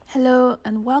Hello,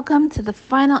 and welcome to the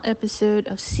final episode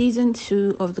of season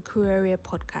 2 of the Courier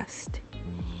podcast.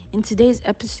 In today's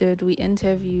episode, we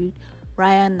interviewed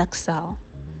Rayan Laghzal.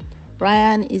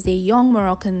 Rayan is a young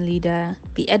Moroccan leader,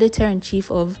 the editor in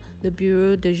chief of the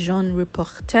Bureau Des Jeunes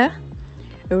Reporters,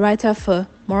 a writer for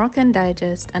Moroccan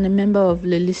Digest, and a member of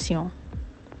Lycéens.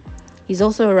 He's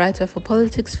also a writer for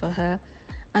Politics for Her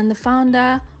and the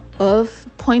founder of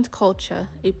Point Culture,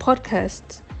 a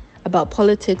podcast about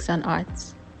politics and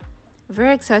arts.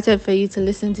 Very excited for you to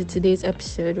listen to today's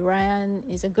episode. Rayan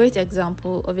is a great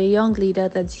example of a young leader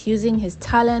that's using his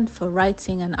talent for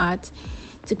writing and art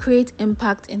to create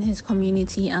impact in his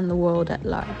community and the world at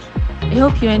large. I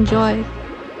hope you enjoy.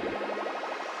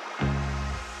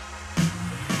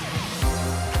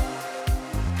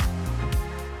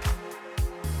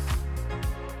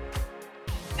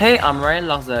 Hey, I'm Rayan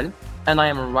Laghzal, and I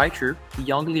am a writer, a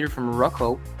young leader from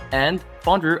Morocco, and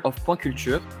founder of Point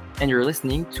Culture, and you're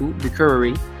listening to the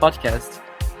Courier podcast.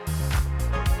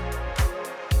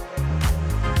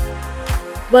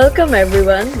 Welcome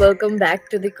everyone. Welcome back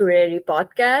to the Courier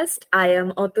podcast. I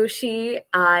am Otoshi.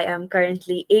 I am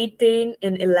currently 18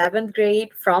 in 11th grade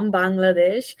from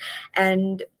Bangladesh,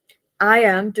 and I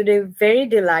am today very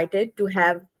delighted to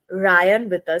have Rayan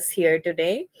with us here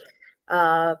today.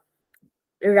 Rayan,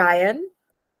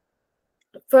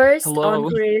 first on Hello.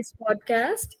 Courier's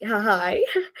podcast. Hi.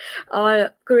 On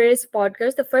Courier's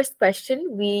podcast, the first question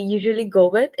we usually go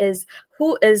with is,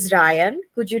 who is Rayan?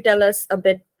 Could you tell us a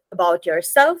bit about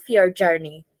yourself, your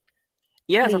journey?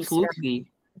 Yes, Please.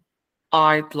 absolutely.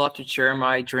 I'd love to share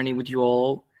my journey with you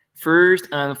all. First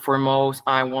and foremost,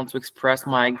 I want to express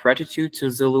my gratitude to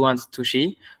Zulu and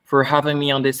Satoshi for having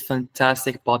me on this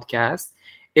fantastic podcast.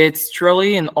 It's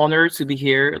truly an honor to be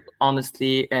here,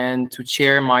 honestly, and to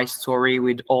share my story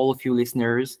with all of you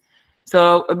listeners.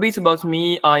 So, a bit about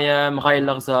me. I am Rayan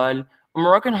Laghzal, a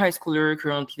Moroccan high schooler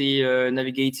currently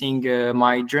navigating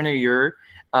my junior year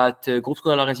at Groupe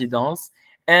Scolaire La Résidence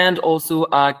and also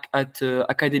at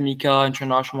Academica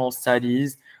International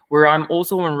Studies, where I'm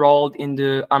also enrolled in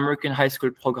the American High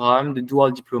School program, the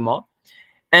Dual Diploma.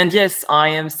 And yes, I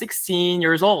am 16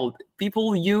 years old.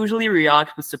 People usually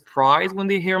react with surprise when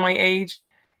they hear my age.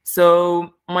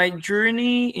 So, my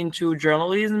journey into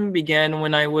journalism began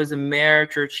when I was a mere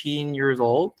 13 years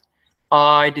old.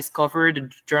 I discovered a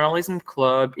journalism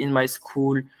club in my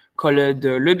school called Le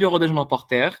Bureau Des Jeunes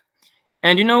Reporters.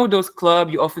 And you know those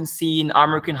clubs you often see in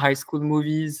American high school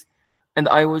movies? And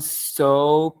I was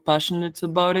so passionate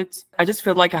about it. I just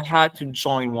felt like I had to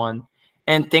join one.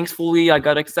 And thankfully, I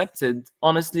got accepted.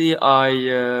 Honestly,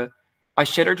 I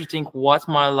shudder to think what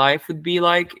my life would be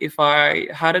like if I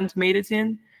hadn't made it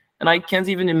in. And I can't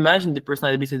even imagine the person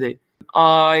I'd be today.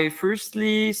 I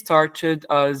firstly started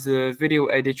as a video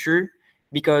editor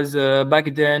because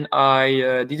back then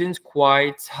I didn't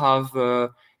quite have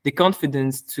the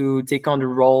confidence to take on the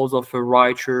roles of a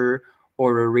writer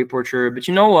or a reporter. But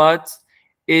you know what?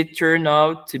 It turned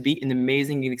out to be an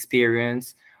amazing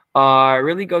experience. I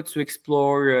really got to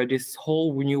explore this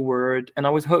whole new world and I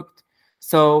was hooked.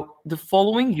 So the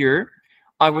following year,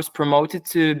 I was promoted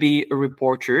to be a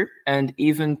reporter and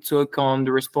even took on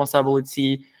the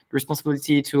responsibility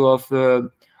of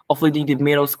leading the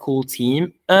middle school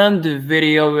team and the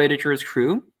video editors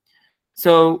crew.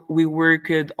 So we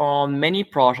worked on many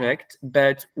projects,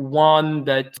 but one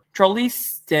that truly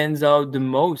stands out the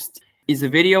most is a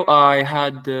video I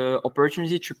had the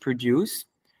opportunity to produce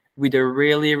with a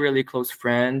really, really close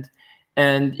friend.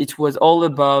 And it was all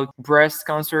about Breast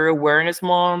Cancer Awareness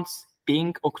Month,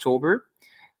 Pink October.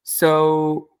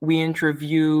 So we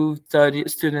interviewed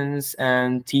students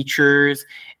and teachers,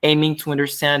 aiming to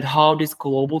understand how this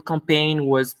global campaign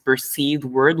was perceived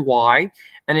worldwide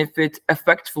and if it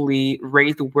effectively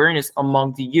raised awareness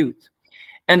among the youth.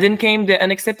 And then came the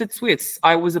unaccepted tweets.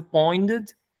 I was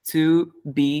appointed to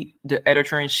be the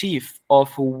editor in chief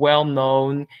of a well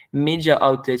known media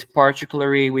outlet,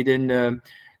 particularly within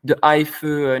the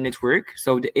IFE network,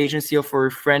 so the Agency for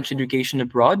French Education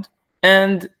Abroad.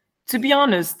 And to be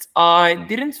honest, I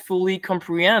didn't fully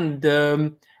comprehend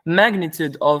the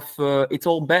magnitude of it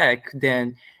all back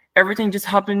then. Everything just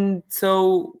happened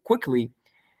so quickly.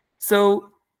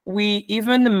 So we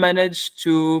even managed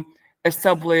to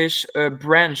establish a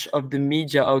branch of the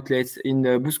media outlets in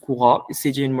Bouskoura,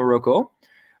 city in Morocco,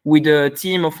 with a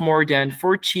team of more than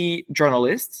 40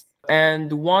 journalists.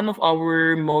 And one of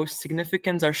our most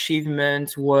significant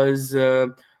achievements was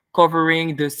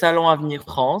covering the Salon Avenir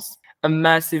France, a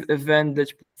massive event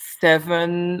that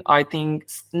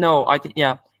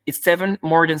it's seven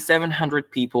more than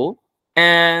 700 people.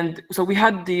 And so we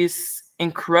had this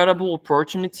incredible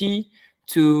opportunity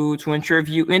to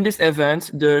interview in this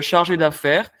event the chargé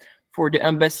d'affaires for the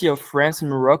embassy of France in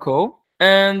Morocco.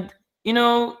 And you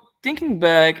know, thinking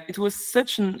back, it was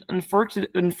such an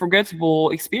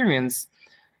unforgettable experience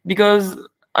because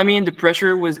I mean the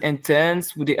pressure was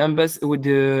intense with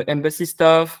the embassy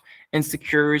staff and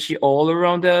security all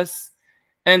around us.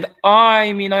 And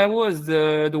I mean I was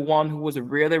the one who was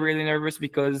really nervous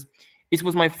because it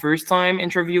was my first time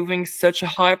interviewing such a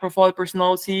high profile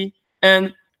personality.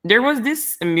 And there was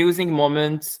this amusing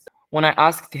moment when I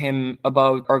asked him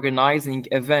about organizing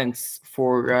events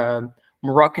for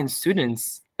Moroccan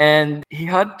students, and he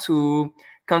had to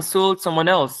consult someone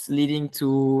else, leading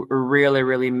to a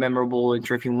really memorable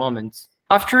interview moment.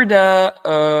 After that,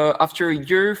 after a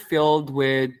year filled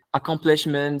with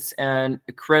accomplishments and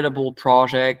incredible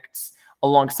projects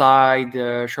alongside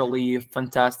the surely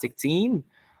fantastic team,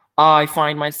 I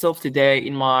find myself today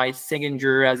in my second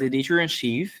year as editor in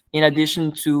chief. In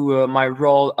addition to my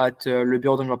role at Le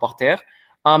Bureau des Jeunes Reporters,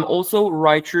 I'm also a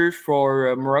writer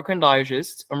for Moroccan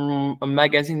Digest, a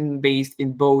magazine based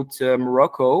in both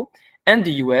Morocco and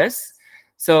the US.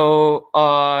 So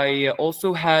I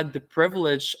also had the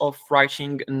privilege of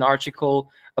writing an article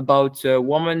about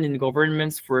women in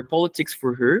governments for politics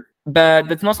for her. But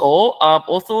that's not all. I'm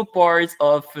also part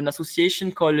of an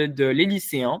association called Les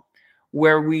Lycéens,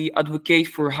 where we advocate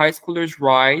for high schoolers'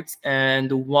 rights.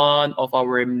 And one of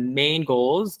our main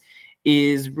goals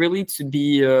is really to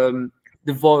be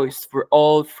the voice for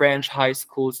all French high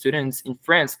school students in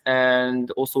France and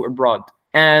also abroad.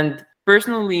 And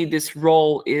personally, this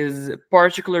role is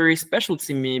particularly special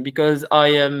to me because I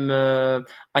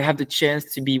have the chance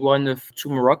to be one of two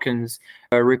Moroccans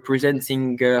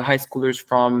representing high schoolers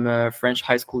from French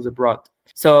high schools abroad.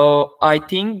 So I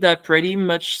think that pretty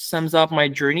much sums up my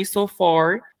journey so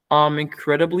far. I'm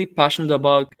incredibly passionate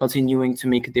about continuing to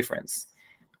make a difference.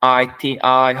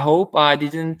 I hope I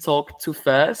didn't talk too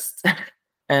fast.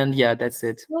 And yeah, that's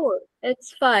it. No,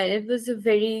 it's fine. It was a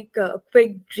very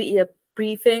quick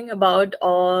briefing about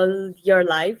all your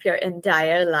life, your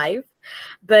entire life.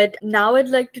 But now I'd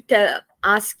like to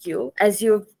ask you, as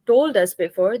you've told us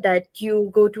before, that you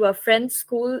go to a French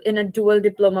school in a dual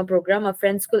diploma program, a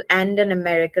French school and an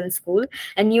American school,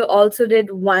 and you also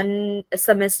did one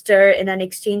semester in an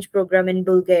exchange program in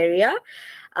Bulgaria.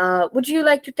 Would you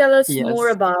like to tell us more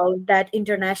Yes. about that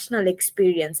international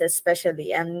experience,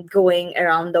 especially, and going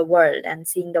around the world and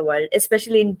seeing the world,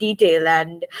 especially in detail?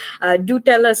 And do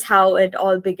tell us how it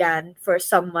all began for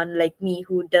someone like me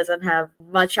who doesn't have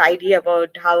much idea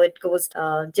about how it goes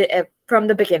from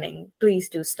the beginning. Please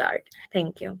do start.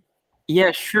 Thank you.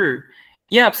 Yeah, sure.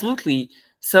 Yeah, absolutely.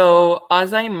 So,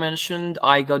 as I mentioned,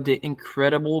 I got the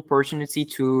incredible opportunity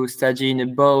to study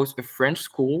in both a French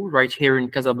school right here in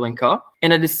Casablanca,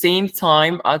 and at the same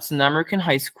time at an American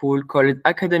high school called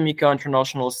Academica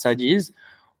International Studies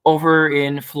over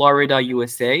in Florida,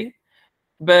 USA.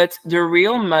 But the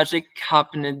real magic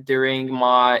happened during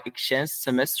my exchange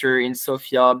semester in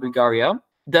Sofia, Bulgaria.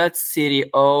 That city,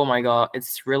 oh my God,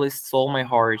 it's really stole my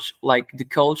heart. Like the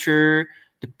culture,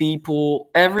 the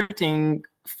people, everything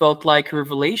felt like a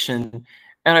revelation.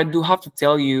 And I do have to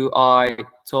tell you, I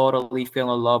totally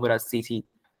fell in love with that city.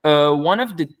 One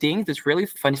of the things that really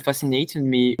fascinated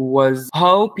me was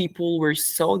how people were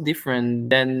so different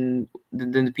than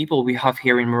the people we have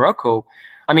here in Morocco.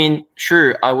 I mean,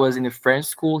 sure, I was in a French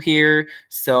school here,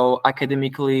 so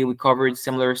academically we covered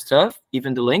similar stuff,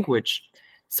 even the language.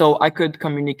 So I could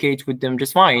communicate with them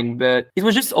just fine, but it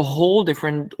was just a whole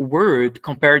different world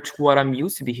compared to what I'm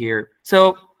used to be here.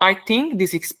 So I think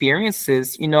these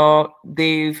experiences,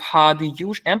 they've had a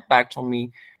huge impact on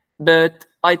me. But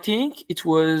I think it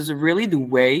was really the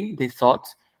way they thought.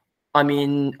 I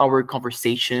mean, our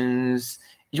conversations.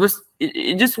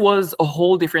 It just was a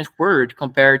whole different word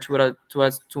compared to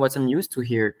what I'm used to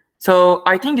here. So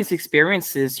I think these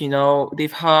experiences,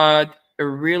 they've had a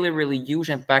really huge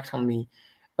impact on me,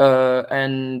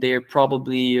 and they're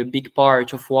probably a big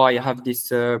part of why I have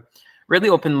this really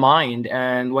open mind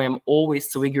and why I'm always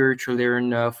so eager to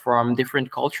learn from different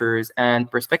cultures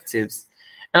and perspectives.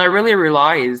 And I really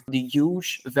realized the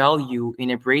huge value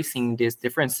in embracing these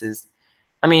differences.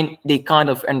 I mean, they kind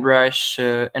of enrich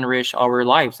our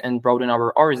lives and broaden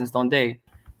our horizons, don't they?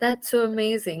 That's so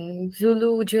amazing.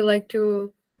 Zulu, would you like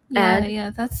to Yeah, add? yeah,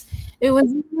 that's it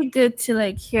was really good to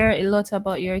like hear a lot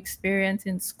about your experience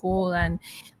in school and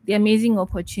the amazing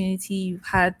opportunity you've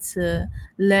had to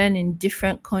learn in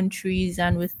different countries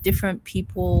and with different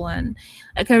people, and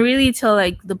I can really tell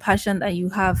like the passion that you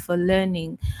have for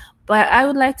learning. But I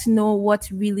would like to know what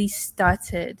really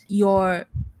started your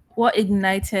what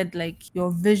ignited like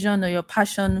your vision or your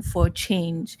passion for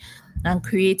change. and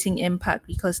creating impact,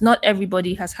 because not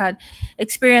everybody has had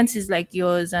experiences like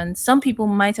yours, and some people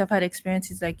might have had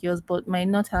experiences like yours but might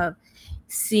not have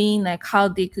seen like how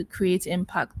they could create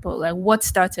impact. But like, what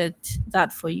started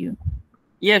that for you?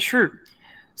 Yeah, sure.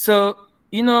 So,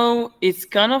 it's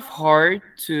kind of hard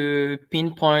to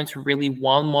pinpoint really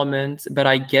one moment, but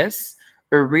I guess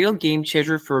a real game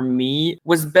changer for me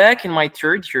was back in my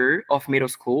third year of middle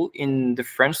school in the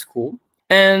French school.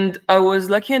 And I was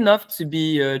lucky enough to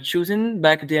be chosen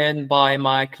back then by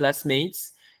my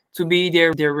classmates to be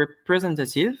their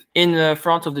representative in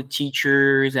front of the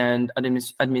teachers and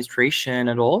administration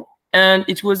and all. And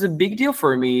it was a big deal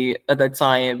for me at that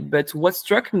time. But what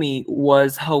struck me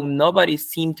was how nobody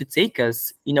seemed to take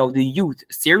us, the youth,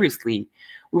 seriously.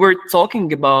 We were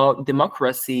talking about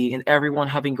democracy and everyone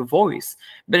having a voice.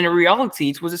 But in reality,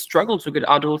 it was a struggle to get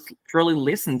adults to really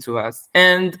listen to us.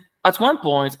 And at one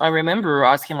point, I remember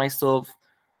asking myself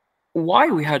why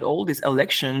we had all these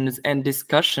elections and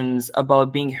discussions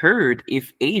about being heard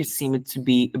if age seemed to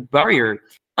be a barrier.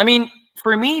 I mean,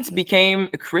 for me, it became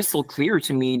crystal clear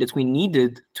to me that we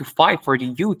needed to fight for the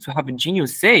youth to have a genuine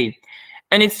say.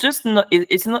 And it's not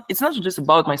just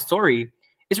about my story.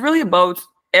 It's really about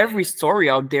every story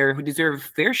out there who deserves a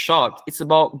fair shot. It's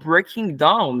about breaking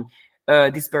down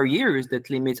these barriers that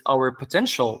limit our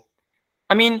potential.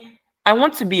 I mean, I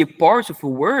want to be a part of a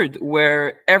world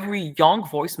where every young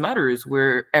voice matters,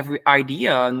 where every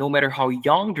idea, no matter how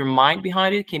young the mind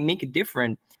behind it, can make a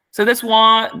difference. So that's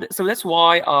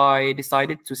why I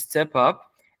decided to step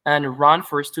up and run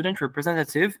for student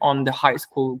representative on the high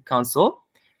school council.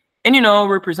 And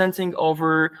representing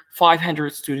over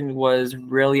 500 students was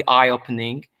really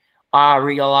eye-opening. I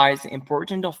realized the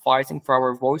importance of fighting for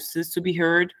our voices to be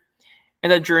heard,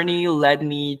 and that journey led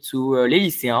me to Les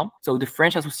Lycéens, so the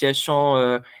French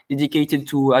association dedicated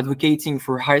to advocating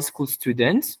for high school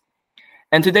students.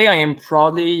 And today I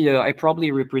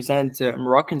probably represent a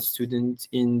Moroccan student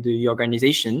in the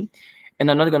organization.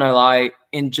 And I'm not gonna lie,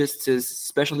 injustice,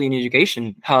 especially in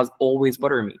education, has always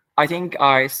bothered me. I think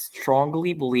I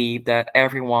strongly believe that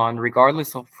everyone,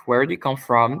 regardless of where they come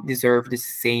from, deserve the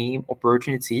same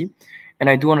opportunity. And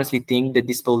I do honestly think that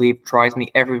this belief drives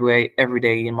me every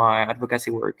day in my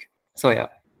advocacy work. So yeah.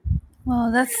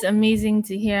 Well, that's amazing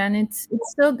to hear, and it's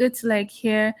so good to like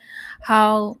hear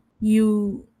how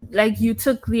you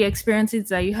took the experiences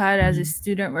that you had as a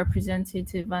student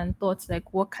representative and thought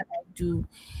like, what can I do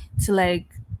to like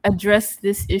address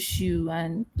this issue?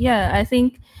 And yeah, I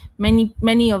think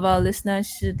many of our listeners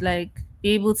should like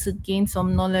be able to gain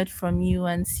some knowledge from you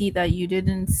and see that you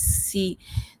didn't see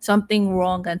something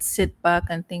wrong and sit back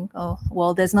and think, oh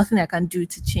well, there's nothing I can do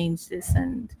to change this.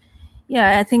 And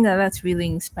yeah, I think that that's really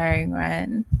inspiring,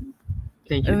 Ryan.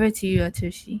 Thank you. Over to you,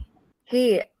 Atoshi.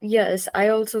 Hey, yes, I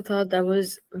also thought that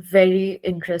was very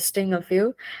interesting of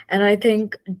you. And I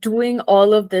think doing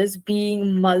all of this,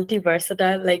 being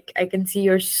multi-versatile, like I can see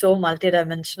you're so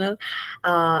multidimensional.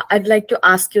 I'd like to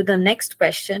ask you the next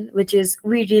question, which is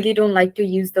we really don't like to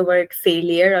use the word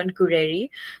failure on Kureri.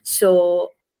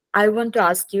 So I want to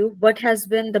ask you, what has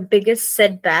been the biggest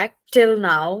setback till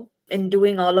now in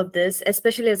doing all of this,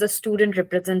 especially as a student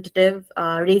representative,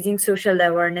 raising social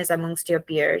awareness amongst your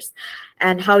peers?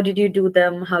 And how did you do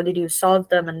them? How did you solve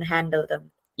them and handle them?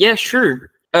 Yeah,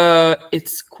 sure.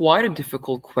 It's quite a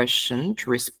difficult question to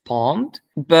respond,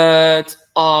 but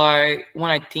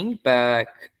when I think back,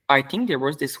 I think there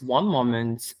was this one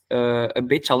moment, a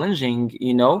bit challenging.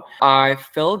 I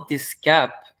felt this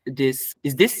gap, this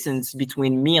distance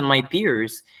between me and my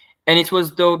peers, and it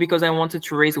was though because I wanted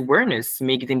to raise awareness,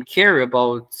 make them care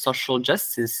about social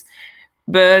justice,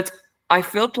 but I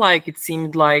felt like it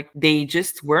seemed like they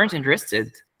just weren't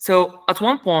interested. So at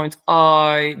one point,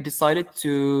 I decided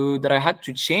that I had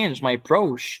to change my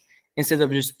approach. Instead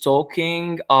of just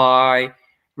talking, I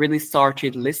really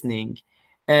started listening.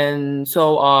 And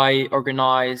so I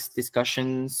organized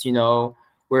discussions,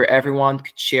 where everyone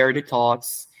could share their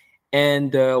thoughts.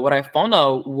 And what I found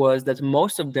out was that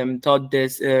most of them thought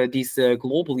these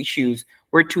global issues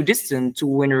were too distant to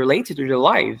when related to their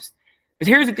lives. But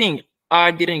here's the thing,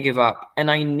 I didn't give up,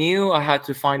 and I knew I had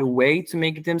to find a way to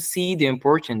make them see the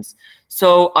importance.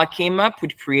 So I came up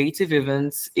with creative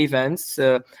events,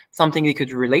 something they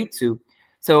could relate to.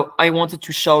 So I wanted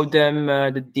to show them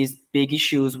that these big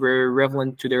issues were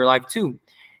relevant to their life too.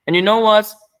 And you know what?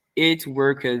 It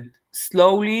worked.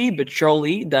 Slowly but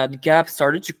surely, that gap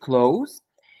started to close.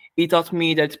 It taught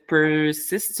me that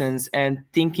persistence and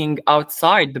thinking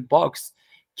outside the box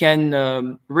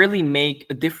can really make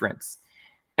a difference.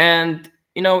 And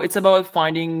it's about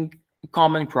finding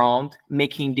common ground,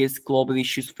 making these global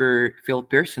issues feel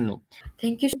personal.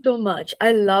 Thank you so much.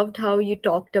 I loved how you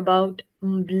talked about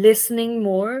listening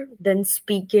more than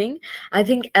speaking. I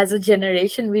think as a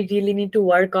generation, we really need to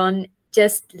work on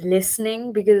just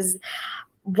listening, because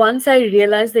once I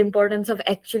realized the importance of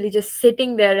actually just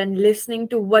sitting there and listening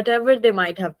to whatever they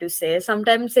might have to say.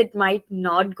 Sometimes it might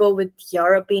not go with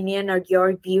your opinion or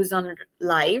your views on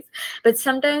life, but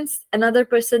sometimes another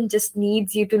person just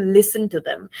needs you to listen to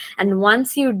them. And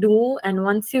once you do, and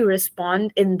once you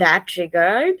respond in that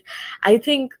regard, I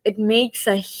think it makes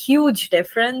a huge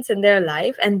difference in their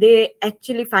life, and they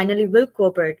actually finally will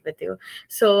cooperate with you.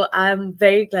 So I'm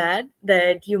very glad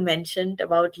that you mentioned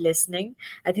about listening.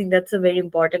 I think that's a very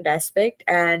important aspect.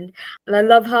 And I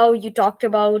love how you talked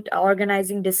about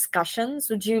organizing discussions.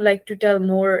 Would you like to tell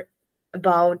more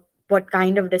about what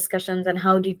kind of discussions and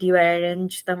how did you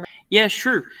arrange them? Yeah,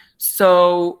 sure.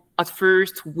 So at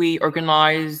first, we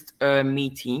organized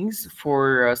meetings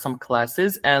for some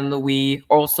classes, and we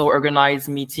also organized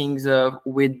meetings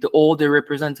with all the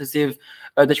representative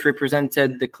that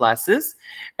represented the classes,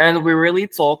 and we really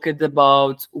talked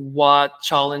about what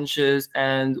challenges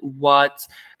and what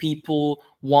people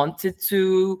wanted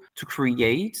to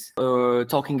create,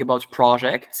 talking about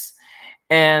projects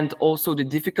and also the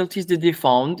difficulties that they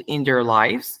found in their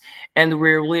lives. And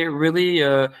we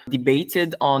really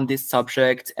debated on this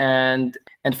subject, and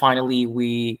finally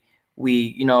we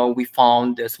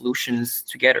found the solutions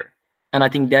together. And I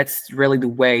think that's really the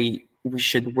way we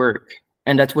should work,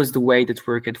 and that was the way that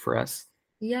worked for us.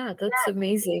 Yeah, that's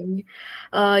amazing.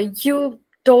 You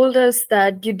told us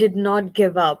that you did not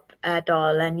give up at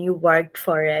all and you worked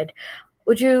for it.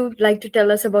 Would you like to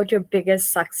tell us about your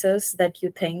biggest success that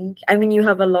you think? I mean, you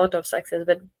have a lot of success,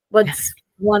 but what's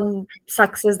one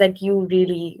success that you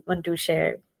really want to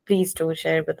share? Please do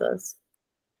share with us.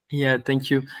 Yeah, thank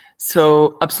you.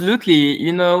 So,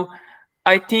 absolutely,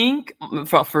 I think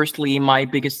firstly, my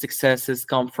biggest successes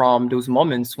come from those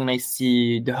moments when I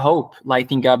see the hope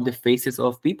lighting up the faces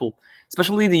of people,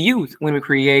 especially the youth, when we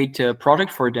create a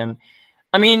product for them.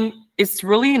 I mean, it's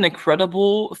really an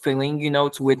incredible feeling,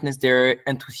 to witness their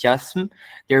enthusiasm,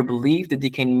 their belief that they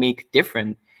can make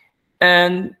different.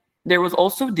 And there was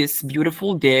also this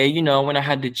beautiful day, when I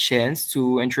had the chance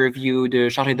to interview the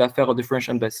chargé d'affaires of the French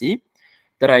embassy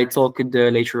that I talked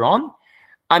later on.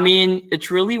 I mean,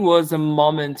 it really was a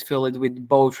moment filled with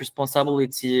both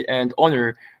responsibility and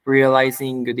honor,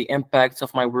 realizing the impacts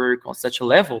of my work on such a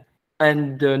level.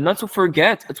 And not to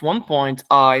forget, at one point,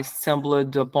 I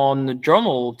stumbled upon a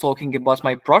journal talking about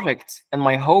my project and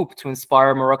my hope to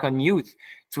inspire Moroccan youth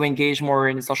to engage more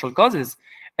in social causes.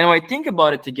 And when I think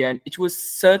about it again, it was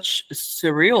such a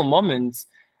surreal moment.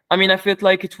 I mean, I felt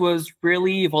like it was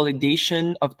really a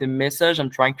validation of the message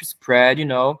I'm trying to spread,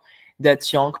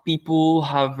 that young people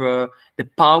have the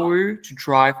power to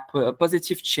drive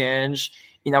positive change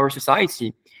in our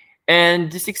society.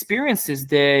 And these experiences,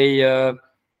 they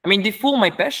fuel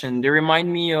my passion. They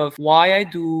remind me of why I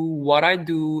do what I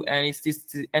do, and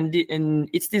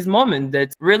it's this moment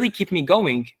that really keep me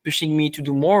going, pushing me to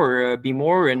do more, be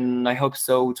more, and I hope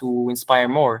so to inspire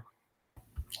more.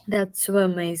 That's so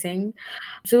amazing.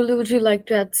 Zulu, would you like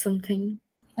to add something?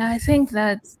 Yeah, I think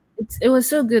that it was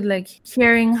so good, like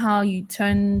hearing how you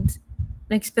turned,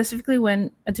 like specifically when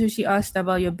Atoshi asked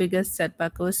about your biggest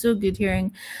setback. It was so good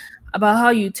hearing about how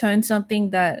you turned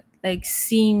something that like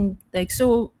seemed like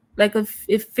so like a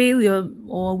failure,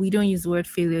 or we don't use the word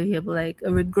failure here, but like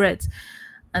a regret.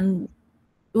 And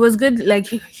it was good like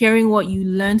hearing what you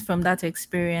learned from that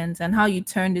experience and how you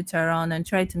turned it around and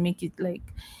tried to make it like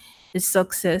a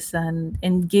success and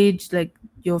engage like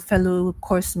your fellow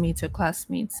course mates or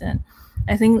classmates. And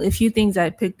I think a few things I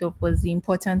picked up was the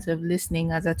importance of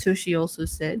listening, as Atoshi also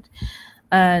said.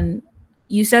 And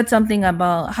you said something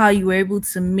about how you were able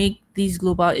to make these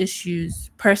global issues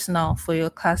personal for your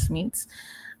classmates.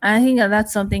 And I think that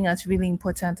that's something that's really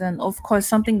important. And of course,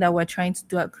 something that we're trying to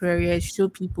do at Career is show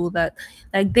people that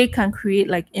like they can create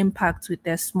like impact with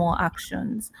their small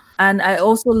actions. And I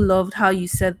also loved how you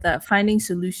said that finding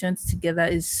solutions together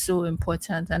is so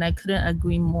important. And I couldn't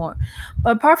agree more.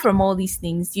 But apart from all these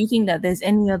things, do you think that there's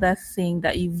any other thing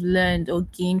that you've learned or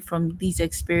gained from these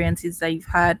experiences that you've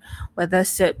had, whether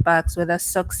setbacks, whether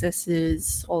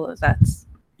successes, all of that?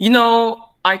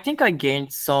 I think I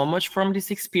gained so much from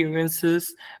these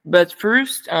experiences, but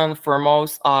first and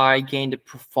foremost, I gained a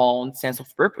profound sense of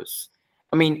purpose.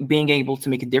 I mean, being able to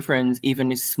make a difference,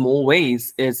 even in small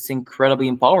ways, is incredibly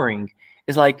empowering.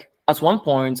 It's like, at one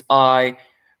point, I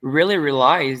really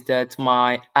realized that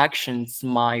my actions,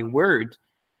 my word,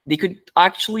 they could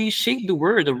actually shape the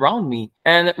world around me.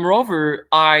 And moreover,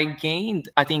 I gained,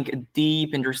 I think, a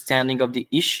deep understanding of the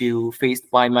issue faced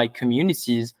by my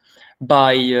communities,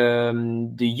 by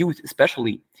the youth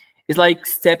especially. It's like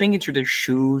stepping into their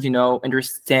shoes,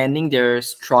 understanding their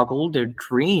struggle, their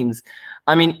dreams.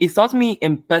 I mean, it taught me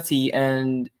empathy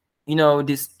and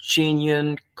this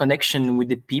genuine connection with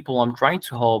the people I'm trying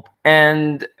to help.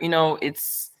 And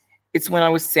it's when I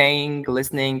was saying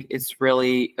listening, it's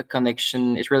really a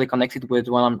connection. It's really connected with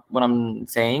what I'm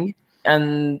saying.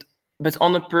 And but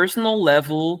on a personal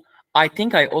level, I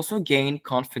think I also gained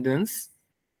confidence.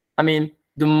 I mean,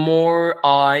 the more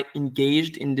I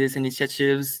engaged in these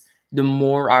initiatives, the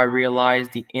more I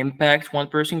realized the impact one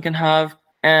person can have.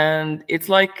 And it's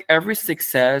like every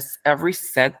success, every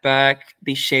setback,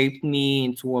 they shaped me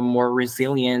into a more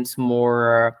resilient,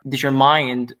 more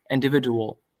determined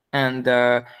individual. And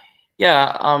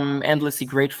yeah, I'm endlessly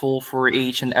grateful for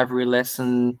each and every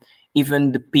lesson,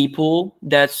 even the people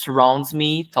that surrounds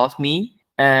me taught me.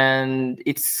 And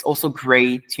it's also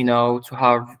great, to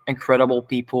have incredible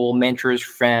people, mentors,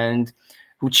 friends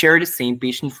who share the same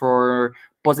passion for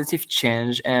positive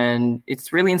change. And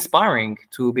it's really inspiring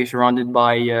to be surrounded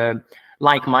by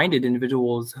like-minded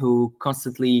individuals who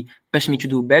constantly push me to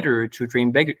do better, to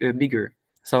dream bigger.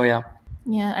 So yeah.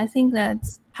 Yeah, I think that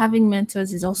having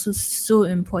mentors is also so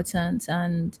important.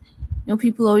 And,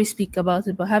 people always speak about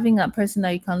it, but having that person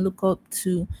that you can look up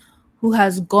to who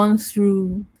has gone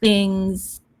through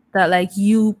things that like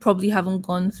you probably haven't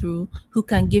gone through, who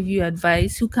can give you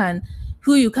advice,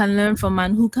 who you can learn from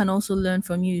and who can also learn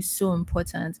from you is so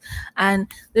important. And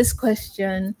this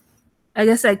question, I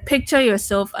guess, like, picture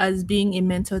yourself as being a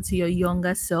mentor to your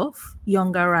younger self,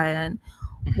 younger Ryan.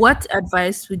 What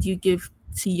advice would you give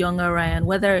to younger Ryan,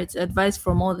 whether it's advice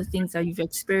from all the things that you've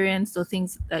experienced or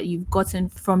things that you've gotten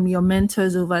from your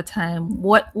mentors over time?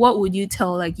 What would you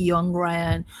tell like young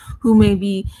Ryan who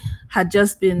maybe had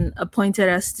just been appointed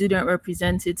as student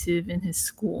representative in his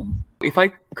school? If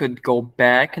I could go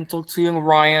back and talk to young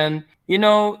Ryan,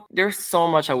 there's so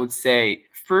much I would say.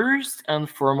 First and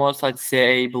foremost, I'd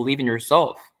say believe in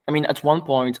yourself. I mean, at one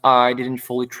point, I didn't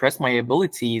fully trust my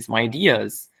abilities, my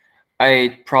ideas.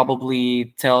 I'd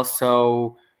probably tell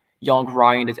so young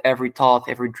Ryan that every thought,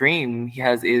 every dream he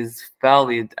has is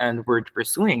valid and worth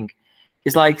pursuing.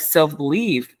 It's like self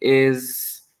belief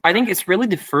is, I think it's really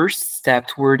the first step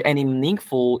toward any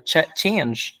meaningful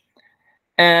change.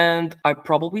 And I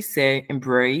probably say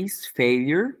embrace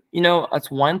failure. At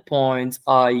one point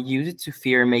I used to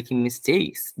fear making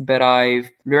mistakes, but I've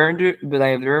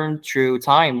learned through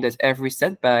time that every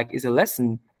setback is a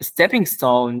lesson, a stepping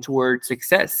stone toward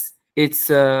success. It's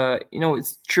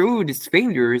through these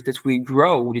failures that we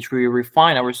grow, that we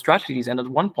refine our strategies, and at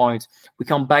one point we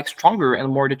come back stronger and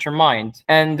more determined.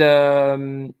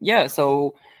 And yeah,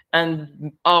 so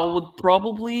and I would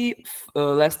probably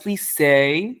lastly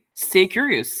say stay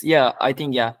curious. Yeah, I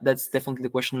think, yeah, that's definitely the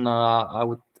question I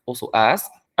would also ask.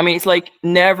 I mean, it's like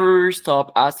never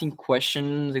stop asking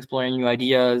questions, exploring new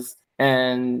ideas,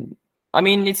 and I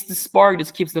mean, it's the spark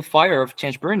that keeps the fire of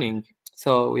change burning.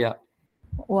 So yeah.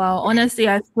 Wow, honestly,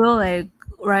 I feel like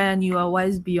Ryan, you are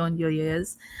wise beyond your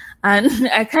years. And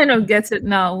I kind of get it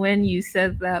now when you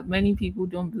said that many people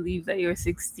don't believe that you're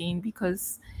 16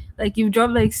 because like you've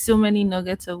dropped like so many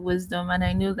nuggets of wisdom and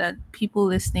I know that people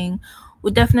listening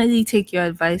would definitely take your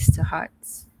advice to heart.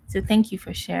 So thank you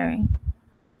for sharing.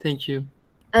 Thank you.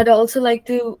 I'd also like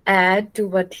to add to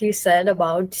what he said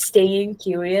about staying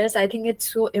curious. I think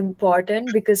it's so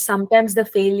important because sometimes the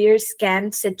failures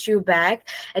can set you back,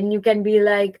 and you can be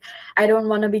like, I don't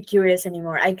want to be curious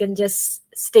anymore. I can just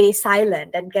stay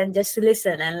silent and can just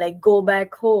listen and like go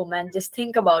back home and just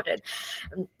think about it.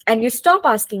 And you stop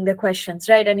asking the questions,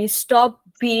 right? And you stop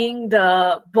being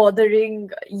the bothering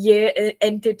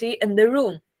entity in the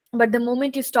room. But the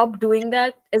moment you stop doing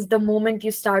that is the moment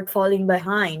you start falling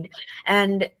behind.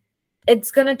 And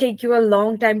it's going to take you a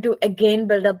long time to again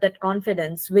build up that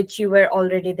confidence which you were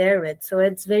already there with. So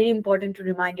it's very important to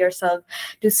remind yourself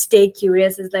to stay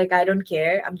curious. It's like, I don't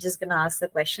care, I'm just going to ask the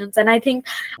questions. And I think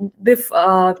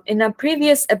in a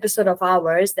previous episode of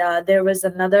ours, there was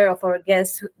another of our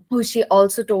guests who she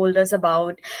also told us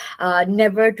about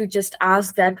never to just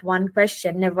ask that one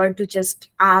question, never to just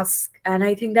ask. And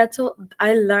I think that's all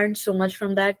I learned so much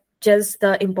from that, just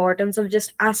the importance of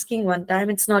just asking one time.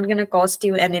 It's not going to cost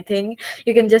you anything.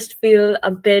 You can just feel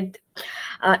a bit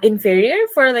inferior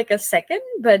for like a second,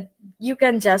 but you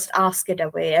can just ask it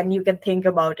away and you can think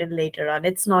about it later on.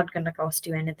 It's not going to cost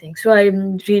you anything. So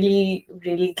I'm really,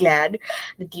 really glad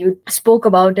that you spoke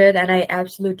about it, and I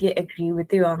absolutely agree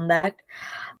with you on that.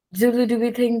 Zulu, do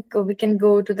we think we can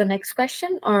go to the next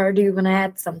question, or do you want to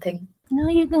add something? No,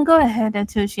 you can go ahead,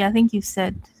 Atoshi. I think you've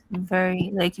said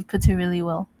very, like, you put it really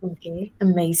well. Okay,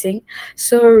 amazing.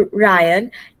 So,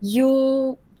 Ryan,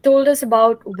 you told us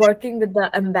about working with the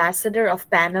ambassador of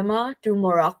Panama to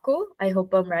Morocco. I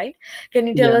hope I'm right. Can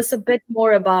you tell us a Yes. bit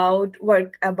more about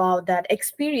that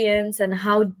experience, and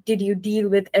how did you deal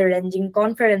with arranging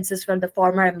conferences for the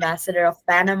former ambassador of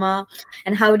Panama,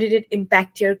 and how did it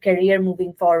impact your career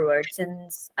moving forward?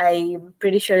 Since I'm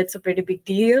pretty sure it's a pretty big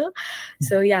deal.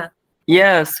 So, yeah.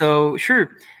 Yeah, so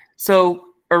sure. So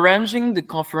arranging the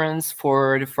conference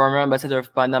for the former ambassador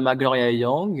of Panama, Gloria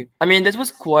Young, I mean, that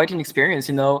was quite an experience,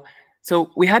 you know.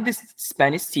 So we had this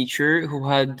Spanish teacher who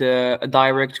had a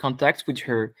direct contact with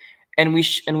her, and when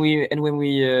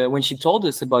she told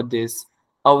us about this,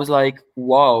 I was like,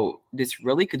 wow, this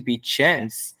really could be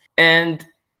chance. And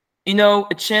you know,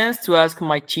 a chance to ask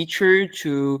my teacher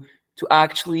to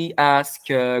actually ask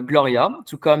Gloria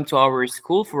to come to our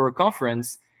school for a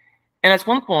conference. And at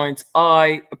one point,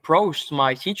 I approached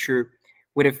my teacher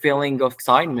with a feeling of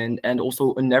excitement and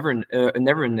also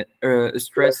a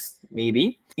stress,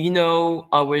 maybe. You know,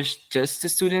 I was just a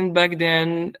student back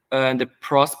then, and the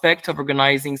prospect of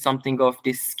organizing something of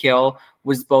this scale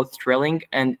was both thrilling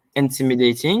and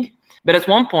intimidating. But at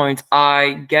one point,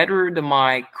 I gathered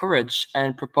my courage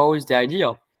and proposed the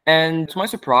idea. And to my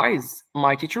surprise,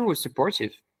 my teacher was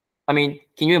supportive. I mean,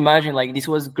 can you imagine? Like, this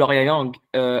was Gloria Young,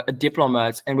 a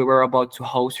diplomat, and we were about to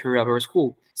host her at our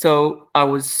school. So I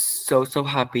was so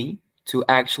happy to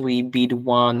actually be the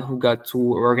one who got to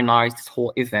organize this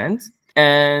whole event.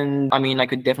 And I mean, I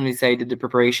could definitely say that the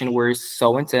preparation was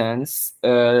so intense.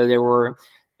 There were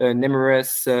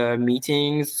numerous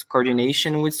meetings,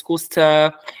 coordination with school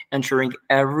staff, ensuring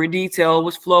every detail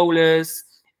was flawless.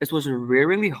 It was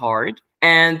really hard.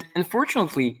 And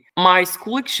unfortunately, my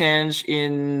school exchange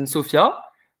in Sofia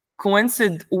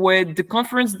coincided with the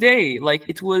conference day. Like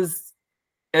it was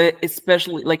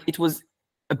especially like it was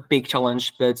a big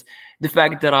challenge, but the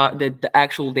fact that the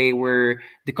actual day where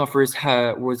the conference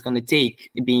was going to take,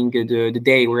 being the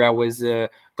day where I was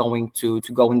going to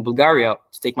go in Bulgaria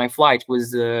to take my flight,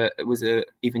 was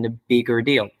even a bigger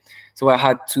deal. So I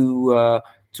had to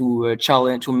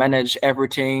challenge to manage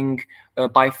everything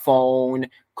by phone,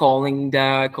 calling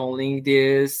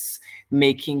this,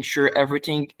 making sure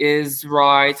everything is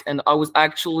right. And I was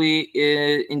actually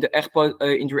in the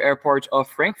airport of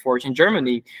Frankfurt in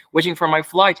Germany, waiting for my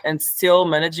flight and still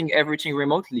managing everything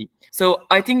remotely. So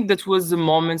I think that was a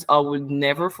moment I would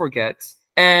never forget.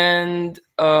 And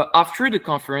after the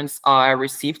conference, I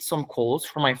received some calls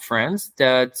from my friends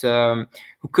that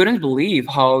who couldn't believe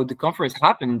how the conference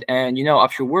happened. And you know,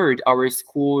 afterward, our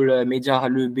school, Media,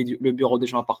 le Bureau des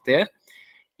Jeunes Reporters,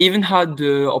 even had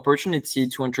the opportunity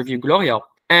to interview Gloria.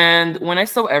 And when I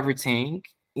saw everything,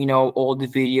 you know, all the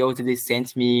videos that they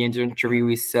sent me and the interview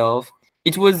itself,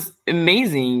 it was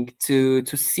amazing to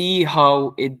see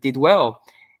how it did well.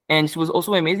 And it was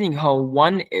also amazing how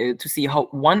to see how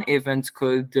one event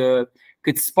could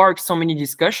spark so many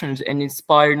discussions and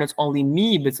inspire not only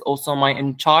me but also my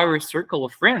entire circle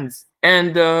of friends.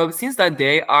 And since that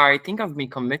day, I think I've been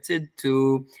committed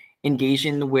to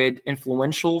engaging with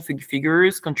influential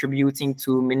figures, contributing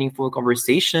to meaningful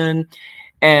conversation,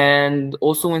 and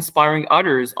also inspiring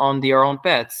others on their own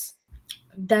paths.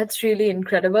 That's really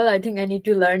incredible. I think I need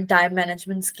to learn time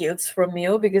management skills from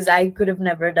you, because I could have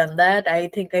never done that. I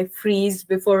think I freeze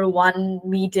before one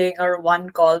meeting or one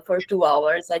call for 2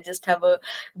 hours. I just have a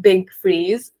big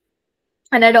freeze.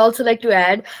 And I'd also like to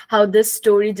add how this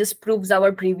story just proves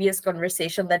our previous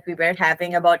conversation that we were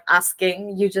having about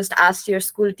asking. You just asked your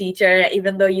school teacher,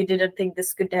 even though you didn't think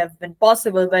this could have been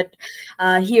possible, but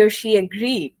he or she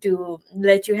agreed to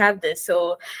let you have this.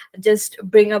 So just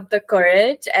bring up the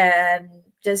courage and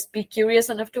just be curious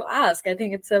enough to ask. I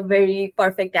think it's a very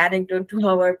perfect anecdote to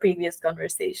our previous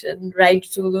conversation, right,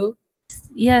 Zulu?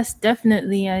 Yes,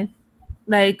 definitely. I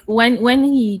like when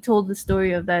he told the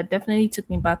story of that, definitely took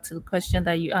me back to the question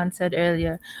that you answered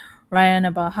earlier, Ryan,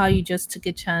 about how you just took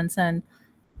a chance. And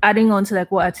adding on to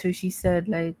like what Atoshi said,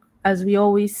 like as we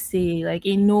always say, like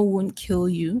a no won't kill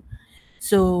you.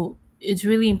 So it's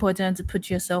really important to put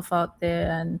yourself out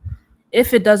there, and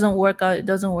if it doesn't work out, it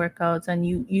doesn't work out, and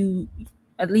you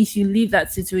at least you leave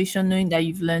that situation knowing that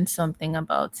you've learned something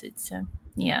about it. So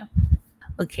yeah.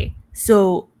 Okay,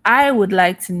 so I would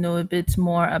like to know a bit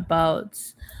more about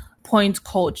point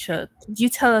culture. Could you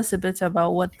tell us a bit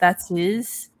about what that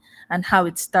is and how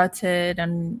it started?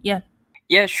 And yeah.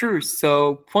 Yeah, sure.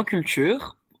 So, Point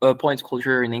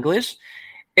Culture in English,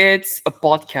 it's a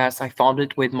podcast I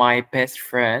founded with my best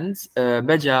friend,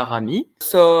 Badia Rami.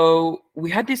 So, we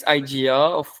had this idea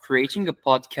of creating a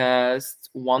podcast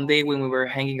one day when we were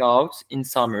hanging out in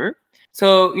summer.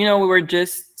 So, we were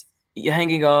just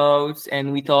hanging out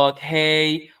and we thought,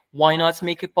 hey, why not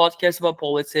make a podcast about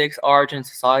politics, art, and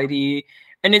society?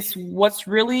 And it's what's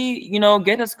really,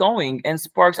 get us going and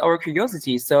sparks our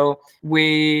curiosity. So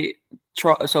we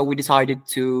decided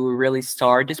to really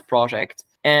start this project.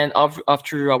 And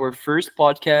after our first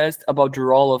podcast about the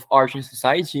role of art in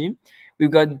society, we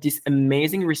got this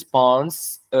amazing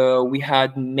response. We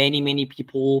had many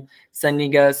people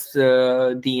sending us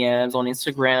DMs on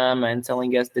Instagram and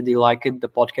telling us that they liked the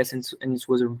podcast, and it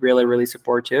was really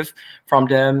supportive from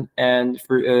them, and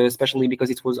especially because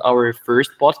it was our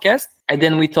first podcast. And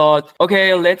then we thought,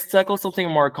 okay, let's tackle something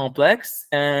more complex,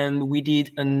 and we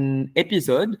did an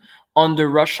episode on the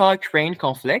Russia-Ukraine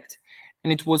conflict,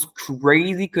 and it was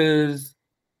crazy because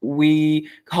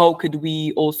how could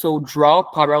we also draw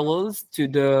parallels to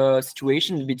the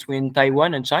situation between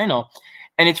Taiwan and China?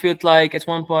 And it felt like at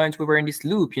one point we were in this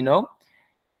loop,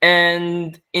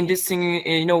 and in this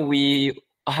thing, we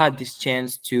had this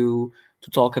chance to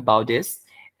talk about this,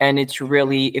 and it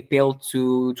really appealed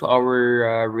to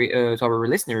our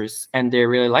listeners, and they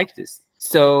really liked this.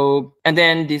 So, and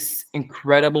then this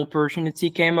incredible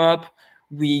opportunity came up.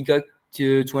 We got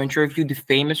to interview the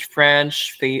famous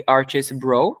French artist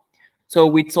Bro. So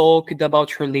we talked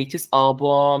about her latest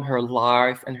album, her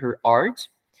life, and her art.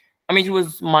 I mean, it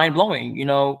was mind blowing,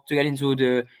 to get into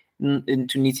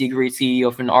into nitty gritty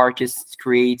of an artist's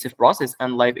creative process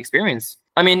and life experience.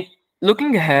 I mean,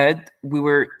 looking ahead, we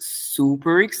were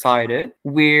super excited.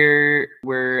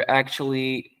 We're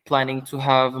actually planning to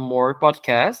have more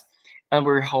podcasts, and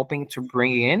we're hoping to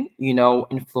bring in,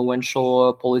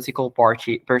 influential political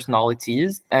party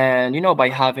personalities. And, by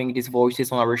having these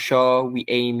voices on our show, we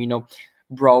aim,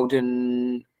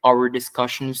 broaden our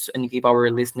discussions and give our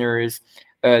listeners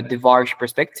diverse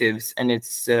perspectives. And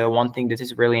it's one thing that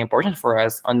is really important for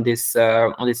us on this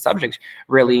subject.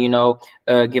 Really,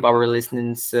 give our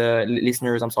listeners,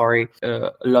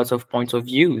 lots of points of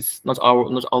views, not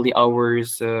only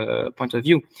ours point of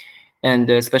view, and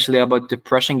especially about the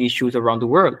pressing issues around the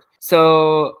world.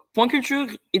 So, Point Culture,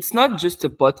 it's not just a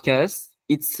podcast.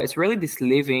 It's really this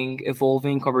living,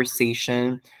 evolving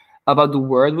conversation about the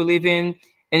world we live in.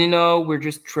 And, we're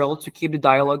just thrilled to keep the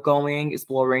dialogue going,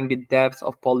 exploring the depth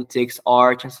of politics,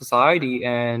 art, and society,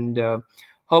 and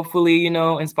hopefully,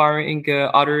 inspiring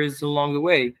others along the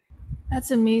way.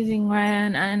 That's amazing,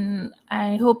 Ryan, and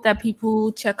I hope that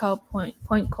people check out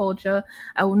Point Culture.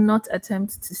 I will not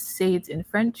attempt to say it in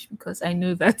French because I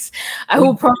know that I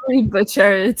will probably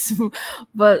butcher it,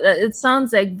 but it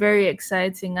sounds like very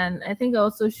exciting, and I think it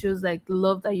also shows like the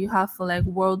love that you have for like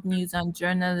world news and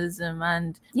journalism.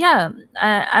 And yeah,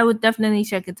 I would definitely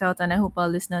check it out, and I hope our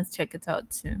listeners check it out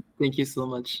too. Thank you so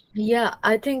much. Yeah,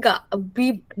 I think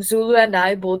Zulu and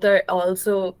I both are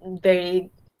also very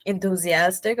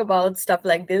enthusiastic about stuff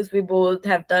like this. We both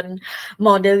have done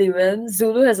model events.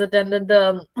 Zulu has attended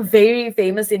the very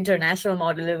famous international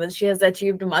model events. She has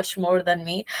achieved much more than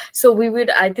me. So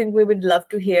I think we would love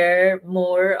to hear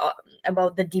more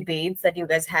about the debates that you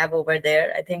guys have over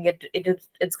there. I think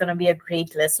it's going to be a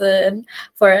great lesson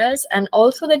for us, and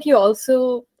also that you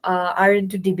also are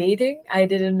into debating. I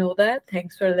didn't know that.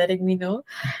 Thanks for letting me know.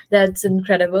 That's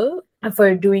incredible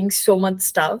for doing so much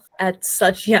stuff at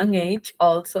such young age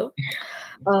also.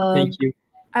 Thank you.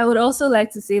 I would also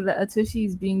like to say that Atoshi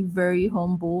is being very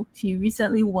humble. She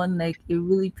recently won like a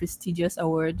really prestigious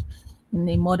award in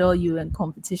a model UN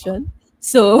competition.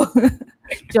 So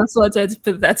just wanted to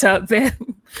put that out there.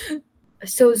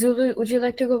 So Zulu, would you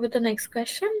like to go with the next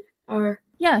question? Or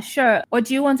yeah, sure. Or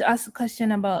do you want to ask a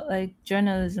question about like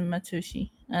journalism,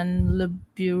 Atoshi, and Le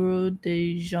Bureau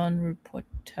des Jeunes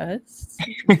Reporters?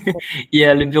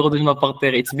 Yeah, Le Bureau des Jeunes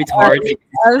Reporters. It's a bit hard.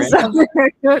 I'm sorry, I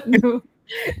don't know.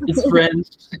 It's French.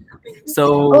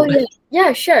 So oh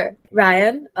yeah, sure.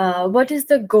 Ryan, what is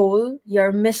the goal,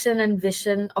 your mission and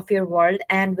vision of your world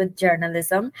and with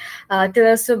journalism? Tell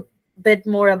us a bit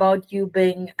more about you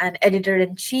being an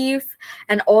editor-in-chief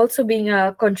and also being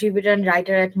a contributor and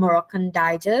writer at Moroccan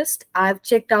Digest. I've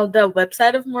checked out the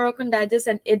website of Moroccan Digest,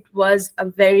 and it was a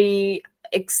very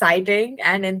exciting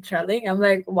and enthralling. I'm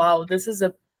like, wow, this is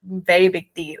a very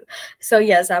big deal. So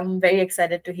yes, I'm very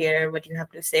excited to hear what you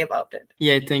have to say about it.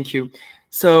 Yeah, thank you.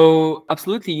 So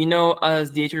absolutely,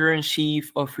 as the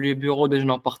editor-in-chief of Le Bureau des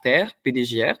Jeunes Reporters,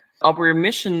 BDJR, our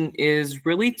mission is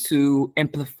really to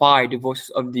amplify the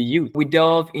voices of the youth. We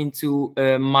delve into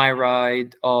a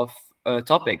myriad of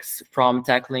topics, from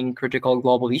tackling critical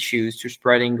global issues to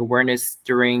spreading awareness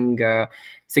during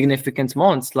significant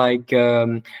months. Like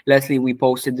Leslie, we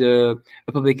posted a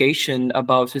publication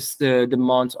about the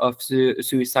month of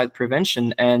suicide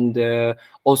prevention, and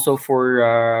also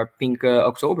for Pink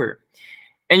October.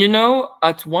 And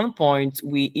at one point,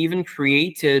 we even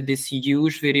created this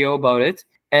huge video about it.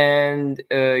 And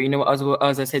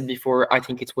as I said before, I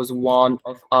think it was one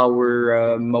of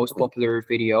our most popular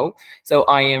video. So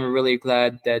I am really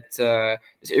glad that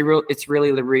it's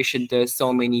really reached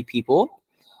so many people,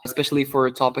 especially for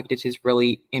a topic that is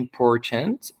really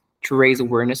important to raise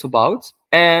awareness about.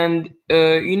 And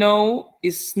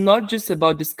it's not just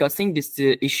about discussing these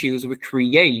issues. We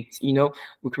create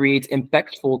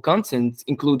impactful content,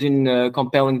 including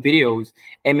compelling videos,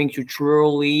 aiming to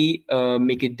truly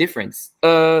make a difference.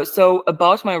 So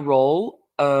about my role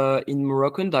in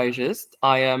Moroccan Digest,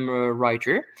 I am a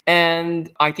writer, and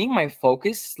I think my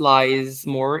focus lies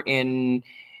more in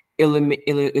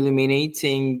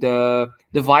illuminating the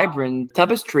vibrant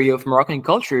tapestry of Moroccan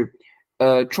culture.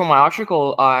 Through my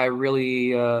article, I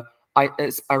really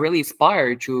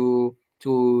aspire to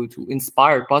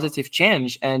inspire positive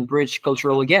change and bridge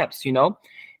cultural gaps.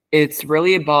 It's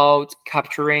really about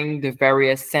capturing the very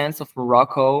essence of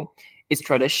Morocco, its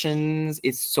traditions,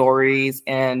 its stories,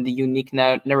 and the unique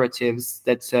narratives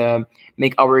that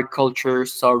make our culture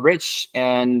so rich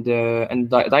and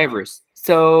diverse.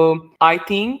 So I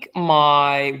think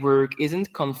my work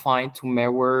isn't confined to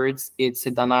mere words. It's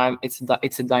a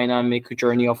dynamic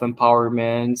journey of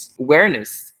empowerment,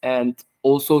 awareness, and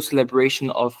also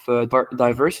celebration of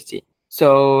diversity.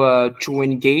 So through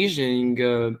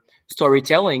engaging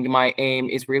storytelling, my aim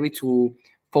is really to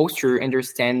foster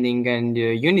understanding and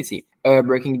unity,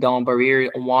 breaking down barrier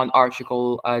one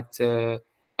article at a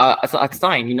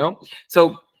time.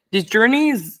 So this journey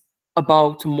is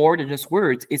about more than just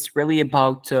words. It's really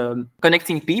about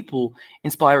connecting people,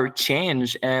 inspiring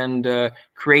change, and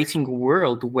creating a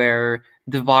world where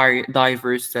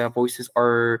diverse voices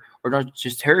are not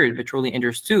just heard but truly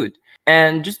understood.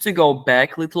 And just to go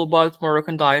back a little about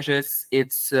Moroccan Digest,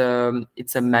 it's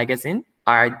a magazine.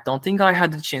 I don't think I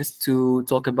had the chance to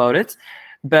talk about it,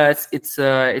 but it's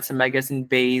a magazine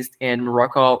based in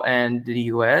Morocco and the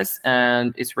US,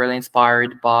 and it's really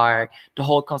inspired by the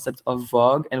whole concept of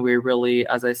Vogue. And we really,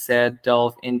 as I said,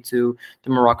 delve into the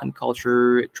Moroccan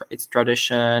culture, its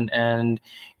tradition, and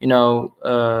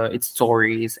its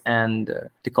stories and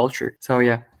the culture. So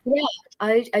yeah. Yeah,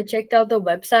 I checked out the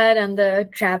website and the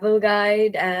travel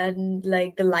guide and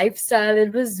like the lifestyle.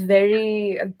 It was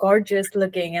very gorgeous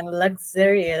looking and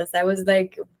luxurious. I was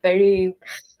like very,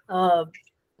 uh,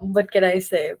 what can I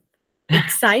say?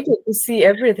 Excited to see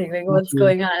everything, like Thank what's you.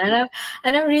 going on.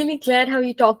 And I'm really glad how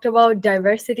you talked about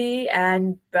diversity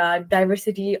and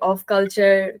diversity of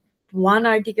culture, one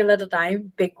article at a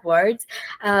time, big words.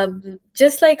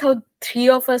 Just like how three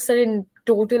of us are in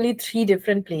totally three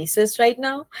different places right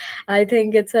now, I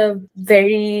think it's a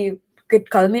very good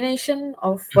culmination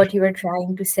of what you were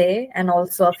trying to say and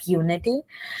also of unity.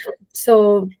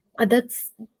 So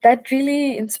that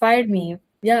really inspired me.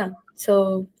 Yeah.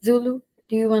 So Zulu,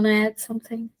 do you want to add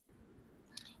something?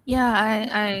 Yeah,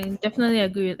 I definitely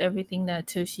agree with everything that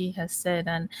Toshi has said.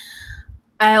 And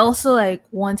I also like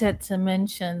wanted to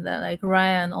mention that like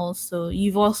Ryan also,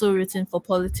 you've also written for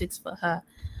Politics for Her.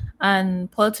 And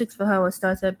Politics for Her was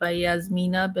started by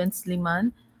Yasmina Ben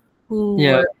Sliman, who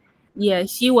Yeah. were, yeah,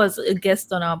 she was a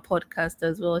guest on our podcast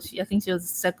as well. I think she was the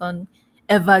second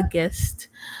ever guest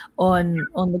on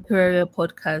the Career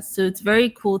podcast. So it's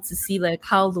very cool to see like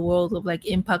how the world of like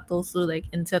impact also like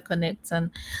interconnects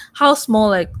and how small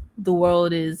like the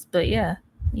world is. But yeah,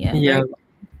 yeah, Yeah. very,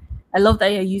 I love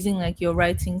that you're using like your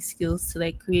writing skills to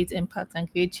like create impact and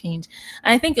create change.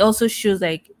 And I think it also shows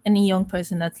like any young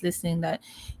person that's listening that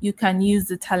you can use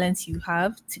the talents you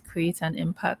have to create an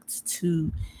impact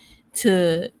to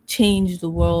change the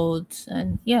world.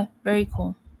 And yeah, very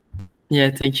cool.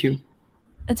 Yeah. Thank you.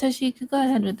 Atashi, you could go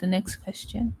ahead with the next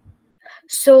question.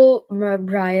 So,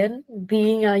 Brian,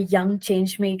 being a young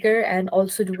change maker and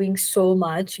also doing so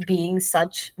much, being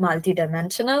such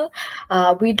multidimensional,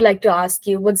 we'd like to ask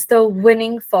you what's the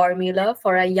winning formula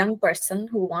for a young person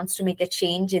who wants to make a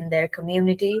change in their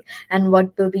community, and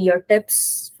what will be your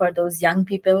tips for those young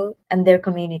people and their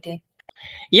community?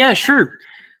 Yeah, sure.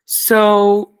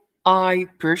 So I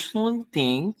personally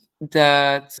think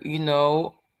that,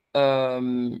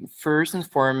 first and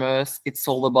foremost, it's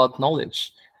all about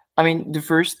knowledge. I mean, the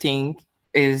first thing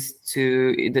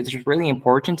that's really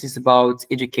important is about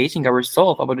educating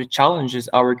ourselves about the challenges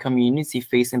our community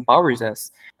face empowers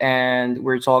us. And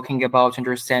we're talking about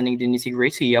understanding the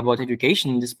nitty-gritty about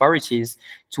education disparities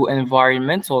to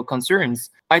environmental concerns.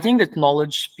 I think that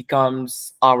knowledge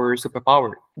becomes our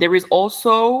superpower. There is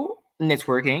also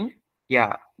networking.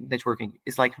 Yeah, networking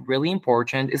is like really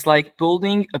important. It's like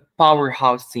building a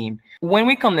powerhouse team. When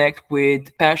we connect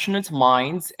with passionate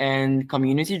minds and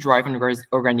community-driven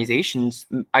organizations,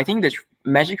 I think that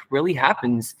magic really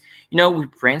happens. We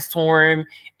brainstorm,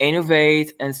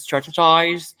 innovate, and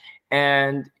strategize.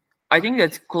 And I think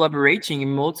that collaborating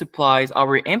multiplies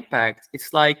our impact.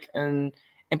 It's like an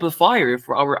amplifier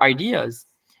for our ideas.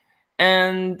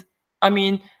 And I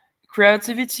mean,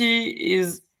 creativity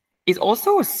is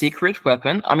also a secret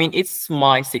weapon. I mean, it's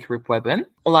my secret weapon.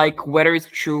 Like whether it's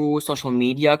through social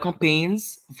media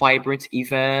campaigns, vibrant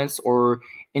events, or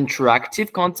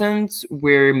interactive content,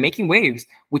 we're making waves.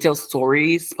 We tell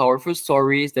stories, powerful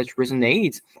stories that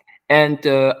resonate. And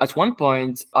at one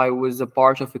point, I was a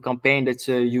part of a campaign that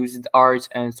used art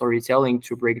and storytelling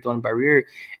to break down barrier,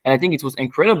 and I think it was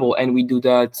incredible. And we do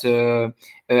that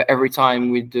every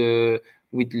time with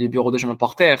Le Bureau des Jeunes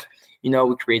Reporters.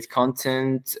 We create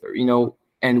content,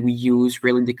 and we use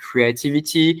really the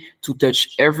creativity to touch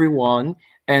everyone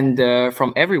and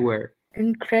from everywhere.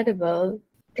 Incredible.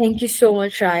 Thank you so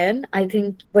much, Ryan. I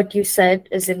think what you said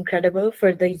is incredible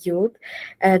for the youth,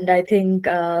 and I think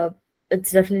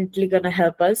it's definitely going to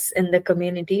help us in the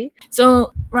community.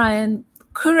 So, Ryan,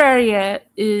 Kuraria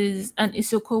is an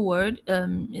Isoko word.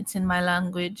 It's in my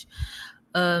language,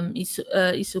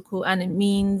 Isoko, and it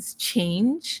means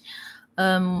change.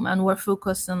 And we're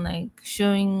focused on like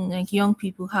showing like young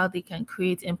people how they can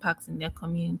create impact in their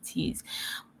communities.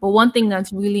 But one thing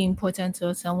that's really important to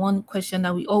us, and one question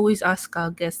that we always ask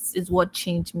our guests, is what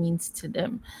change means to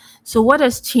them. So, what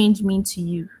does change mean to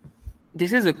you?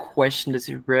 This is a question that's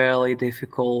really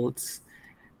difficult.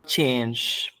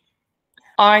 Change.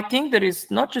 I think that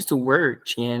it's not just a word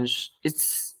change.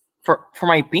 It's for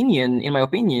my opinion, in my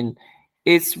opinion,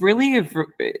 it's really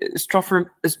it's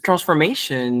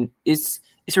transformation. It's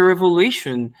a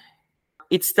revolution.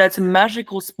 It's that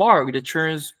magical spark that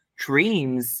turns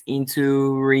dreams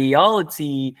into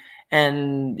reality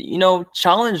and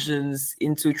challenges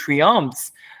into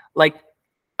triumphs. Like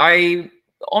I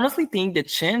honestly think that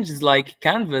change is like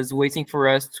canvas waiting for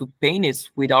us to paint it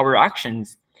with our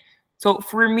actions. So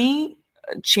for me,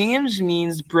 change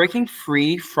means breaking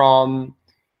free from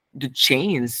the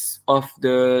chains of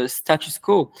the status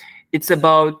quo. It's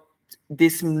about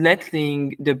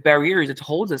dismantling the barriers that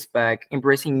hold us back,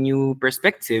 embracing new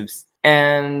perspectives.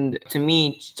 And to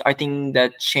me, I think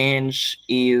that change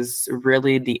is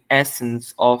really the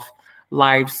essence of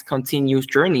life's continuous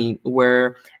journey,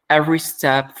 where every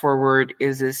step forward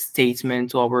is a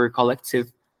statement to our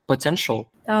collective potential.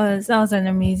 That was an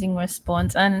amazing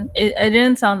response, and it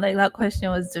didn't sound like that question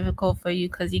was difficult for you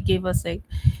because you gave us like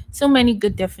so many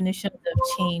good definitions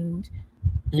of change.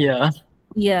 Yeah,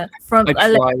 Yeah, I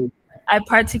tried. I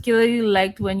particularly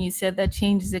liked when you said that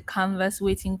change is a canvas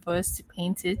waiting for us to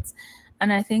paint it.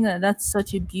 And I think that that's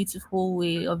such a beautiful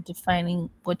way of defining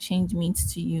what change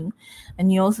means to you.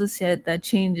 And you also said that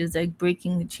change is like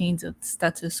breaking the chains of the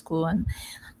status quo. And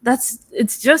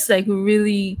it's just like a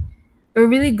really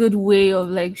good way of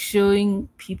like showing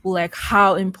people like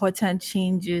how important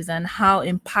change is and how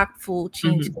impactful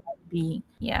change Mhm. can be.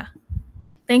 Yeah.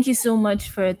 Thank you so much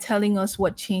for telling us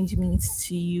what change means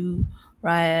to you,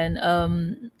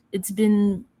 Ryan. It's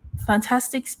been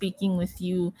fantastic speaking with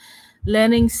you,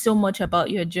 learning so much about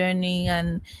your journey,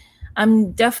 and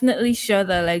I'm definitely sure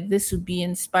that like this would be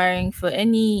inspiring for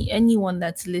anyone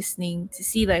that's listening to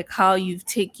see like how you've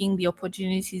taken the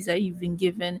opportunities that you've been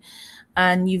given,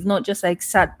 and you've not just like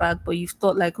sat back, but you've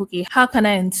thought like, okay, how can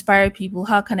I inspire people?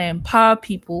 How can I empower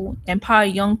people, empower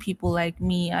young people like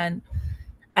me? And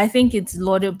I think it's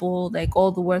laudable, like all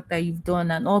the work that you've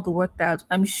done and all the work that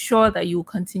I'm sure that you'll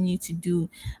continue to do.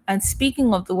 And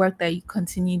speaking of the work that you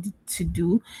continue to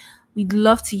do, we'd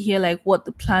love to hear like what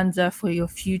the plans are for your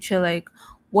future. Like,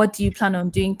 what do you plan on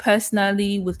doing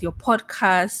personally with your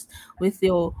podcast, with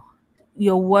your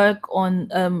work on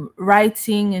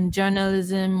writing and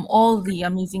journalism, all the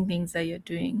amazing things that you're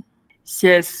doing?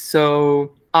 Yes,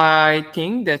 so I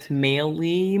think that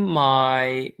mainly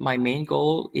my main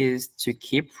goal is to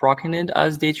keep rocking it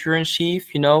as the editor in chief,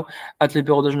 at Le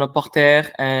Bureau des Jeunes Reporters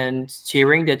and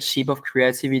steering that ship of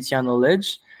creativity and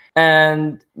knowledge.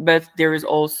 And but there is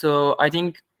also, I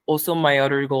think, also my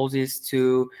other goals is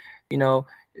to, you know,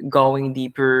 going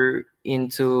deeper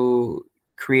into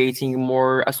creating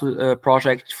more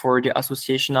project for the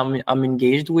association I'm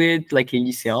engaged with, like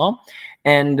Lycéens,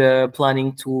 and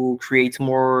planning to create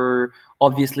more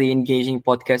obviously engaging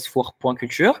podcasts for Point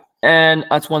Culture, and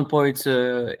at one point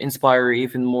inspire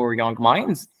even more young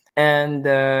minds. And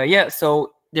yeah,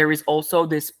 so there is also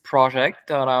this project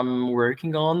that I'm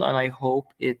working on, and I hope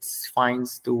it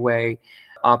finds the way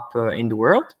up in the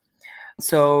world.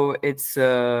 So it's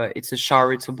a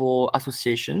charitable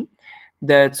association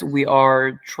that we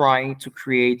are trying to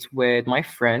create with my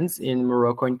friends in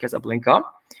Morocco and Casablanca,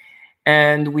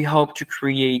 and we hope to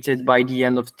create it by the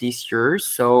end of this year.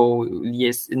 So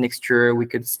yes, next year we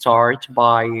could start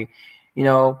by,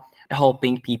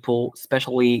 helping people,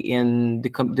 especially in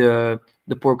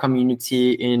the poor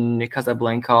community in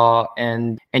Casablanca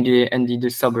and the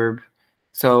suburb.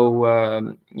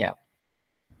 So yeah.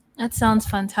 That sounds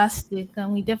fantastic,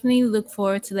 and we definitely look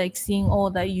forward to like seeing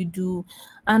all that you do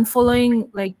and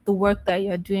following like the work that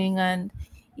you're doing. And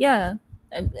yeah,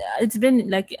 it's been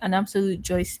like an absolute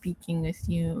joy speaking with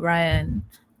you, Ryan.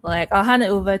 Like I'll hand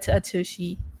it over to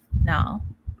Atoshi now.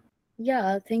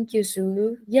 Yeah, thank you,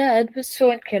 Zulu. Yeah, it was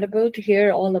so incredible to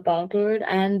hear all about it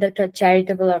and the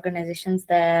charitable organizations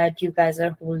that you guys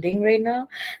are holding right now.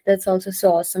 That's also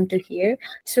so awesome to hear.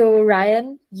 So,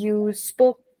 Ryan, you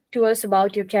spoke to us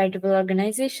about your charitable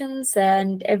organizations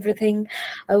and everything.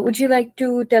 Would you like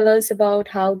to tell us about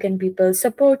how can people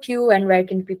support you and where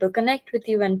can people connect with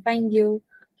you and find you?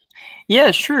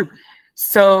 Yeah, sure.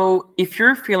 So, if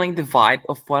you're feeling the vibe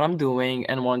of what I'm doing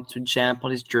and want to jump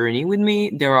on this journey with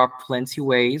me, there are plenty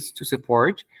ways to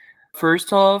support.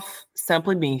 First off,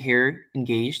 simply being here,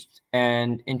 engaged,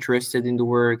 and interested in the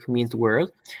work means the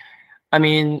world. I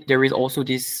mean, there is also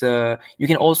this. You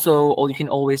can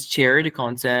always share the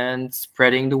content,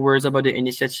 spreading the words about the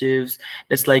initiatives.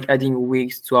 That's like adding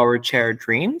wings to our shared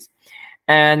dreams.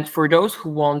 And for those who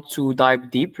want to dive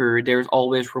deeper, there's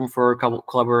always room for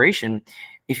collaboration.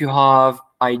 If you have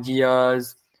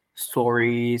ideas,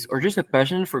 stories, or just a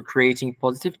passion for creating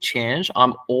positive change,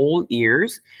 I'm all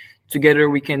ears. Together,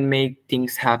 we can make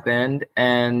things happen.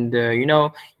 And,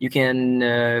 you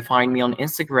can find me on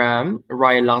Instagram,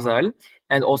 Rayan Laghzal,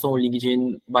 and also on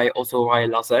LinkedIn by also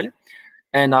Rayan Laghzal.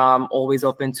 And I'm always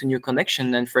open to new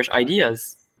connection and fresh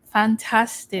ideas.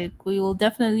 Fantastic. We will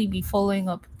definitely be following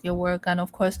up with your work. And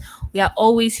of course, we are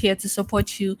always here to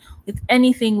support you with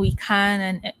anything we can.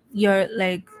 And you're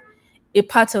like a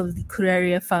part of the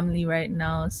Kureria family right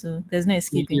now. So there's no Thank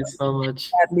escaping you us, so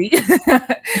much. sadly.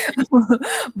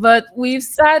 But we've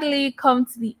sadly come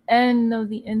to the end of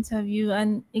the interview.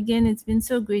 And again, it's been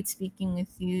so great speaking with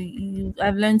you.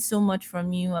 I've learned so much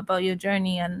from you about your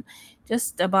journey and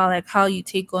just about like how you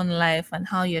take on life and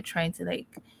how you're trying to like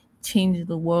change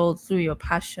the world through your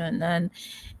passion. And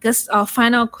just our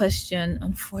final question,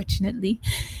 unfortunately,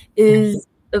 is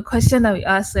a question that we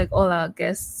ask like all our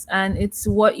guests, and it's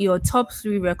what your top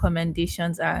three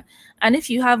recommendations are. And if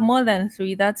you have more than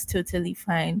three, that's totally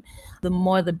fine. The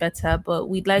more the better. But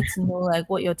we'd like to know like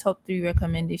what your top three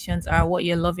recommendations are, what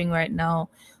you're loving right now.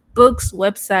 Books,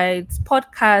 websites,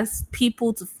 podcasts,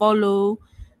 people to follow,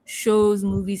 shows,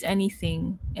 movies,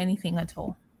 anything at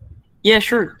all. Yeah,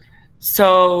 sure.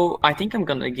 So I think I'm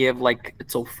gonna give like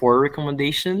top four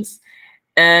recommendations,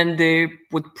 and they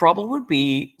would probably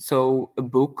be a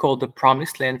book called The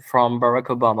Promised Land from Barack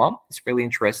Obama. It's really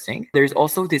interesting. There's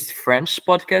also this French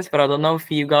podcast, but I don't know if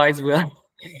you guys will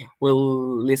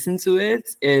will listen to it.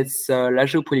 It's La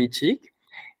Géopolitique.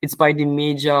 It's by the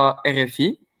media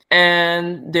RFI.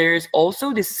 And there's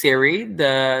also this series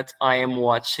that I am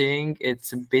watching.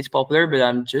 It's a bit popular, but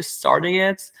I'm just starting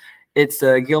it. It's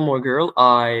Gilmore Girl.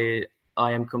 I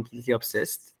am completely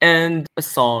obsessed. And a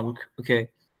song. Okay.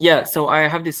 Yeah, so I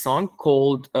have this song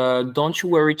called Don't You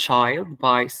Worry Child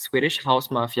by Swedish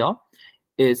House Mafia.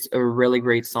 It's a really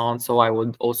great song, so I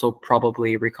would also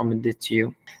probably recommend it to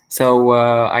you. So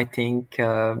I think,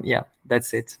 yeah,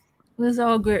 that's it. Those are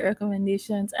all great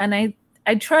recommendations. And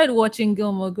I tried watching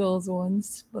Gilmore Girls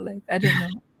once, but like I don't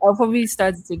know. I'll probably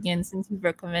start it again since you've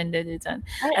recommended it. And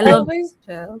I I love always this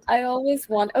child. I always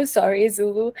want. Oh, sorry,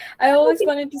 Zulu. I always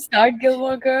wanted to start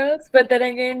Gilmore Girls, but then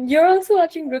again, you're also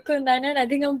watching Brooklyn Nine-Nine. I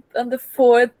think I'm on the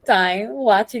fourth time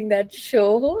watching that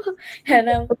show,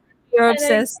 and You're and I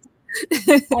obsessed.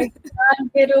 I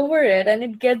can't get over it, and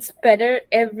it gets better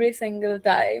every single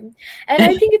time. And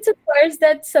I think it's a first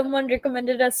that someone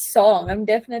recommended a song. I'm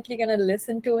definitely gonna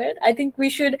listen to it. I think we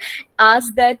should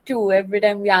ask that too every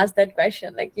time we ask that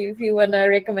question. Like if you wanna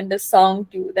recommend a song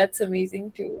too, that's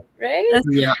amazing too, right? That's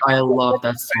Yeah, I That's love the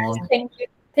that first song. thing.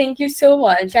 Thank you so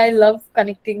much. I love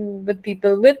connecting with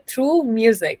people with through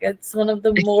music. It's one of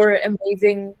the more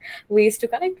amazing ways to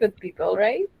connect with people,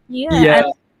 right? Yeah, Yeah,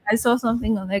 I saw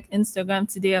something on like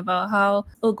Instagram today about how,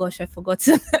 oh gosh, I forgot.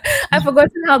 I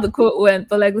forgotten how the quote went,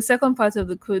 but like the second part of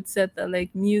the quote said that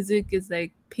like music is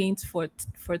like paint for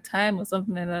time or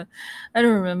something like that. I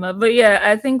don't remember, but yeah,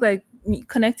 I think like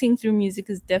connecting through music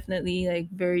is definitely like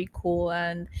very cool.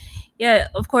 And yeah,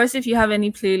 of course, if you have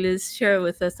any playlists, share it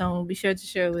with us, and we'll be sure to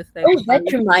share it with like Oh, our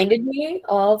that reminded me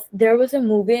of there was a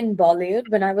movie in Bollywood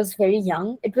when I was very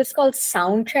young. It was called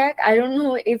Soundtrack. I don't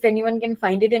know if anyone can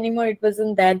find it anymore. It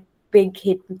wasn't that big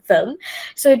hit film.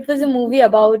 So it was a movie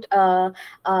about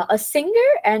a singer,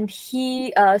 and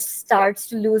he starts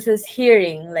to lose his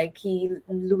hearing, like he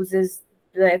loses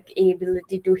the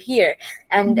ability to hear,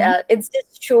 and Mhm. it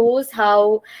just shows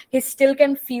how he still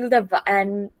can feel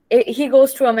and he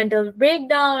goes through a mental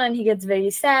breakdown and he gets very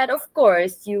sad. Of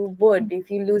course you would if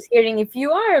you lose hearing. If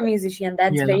you are a musician,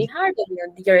 that's yeah, very hard on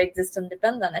you. Your existence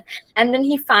depends on it. And then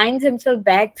he finds himself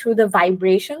back through the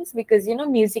vibrations, because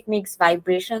music makes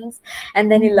vibrations. And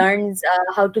then he Mhm. learns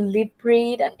how to lip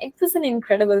read, and it was an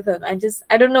incredible film.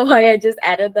 I don't know why I just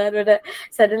added that, but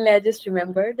suddenly I just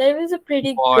remembered that it was a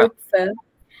pretty or good film.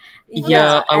 Oh,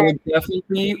 that's yeah, Yeah. I And would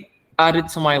definitely add it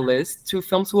to my list to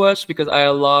film to watch because I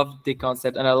love the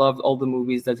concept and I love all the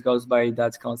movies that goes by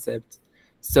that concept.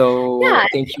 So yeah,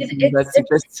 thank you for it's that it's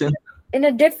suggestion. in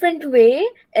a different way.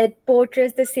 It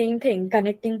portrays the same thing,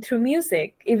 connecting through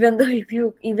music, even if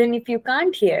you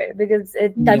can't hear, because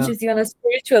it Yeah, touches you on a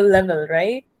spiritual level,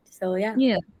 right? So yeah.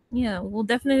 yeah, yeah. Well,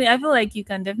 definitely. I feel like you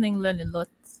can definitely learn a lot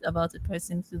about a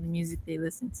person through the music they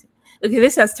listen to. Okay,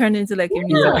 this has turned into like a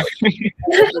music. Yeah.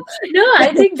 No,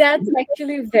 I think that's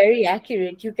actually very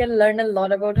accurate. You can learn a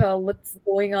lot about how what's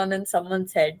going on in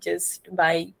someone's head just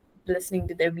by listening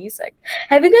to their music.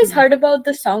 Have you guys Yeah. heard about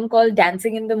the song called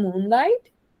Dancing in the Moonlight?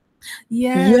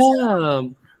 Yes. yeah.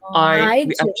 Um, I I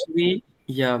we just actually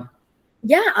yeah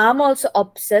Yeah, I'm also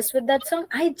obsessed with that song.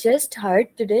 I just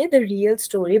heard today the real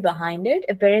story behind it.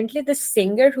 Apparently, the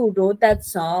singer who wrote that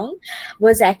song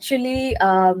was actually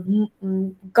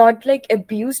got like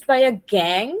abused by a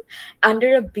gang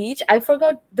under a beach. I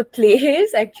forgot the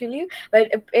place actually, but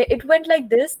it went like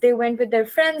this. They went with their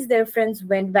friends. Their friends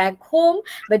went back home,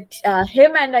 but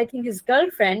him and I think his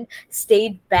girlfriend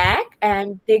stayed back,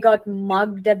 and they got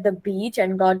mugged at the beach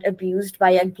and got abused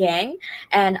by a gang.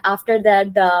 And after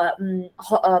that, the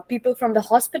people from the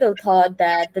hospital thought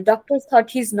that the doctors thought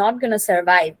he's not going to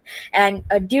survive. And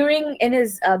during in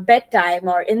his bedtime,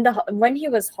 or when he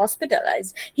was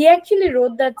hospitalized, he actually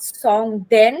wrote that song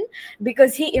then,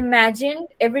 because he imagined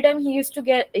every time he used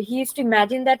to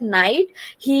imagine that night,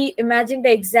 he imagined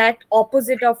the exact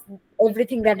opposite of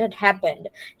everything that had happened.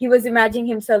 He was imagining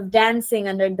himself dancing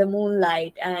under the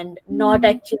moonlight and not mm,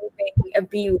 actually being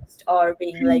abused or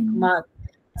being like mm, mugged.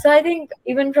 So I think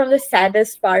even from the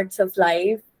saddest parts of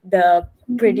life, the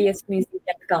mhm. prettiest music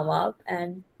can come up.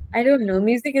 And I don't know,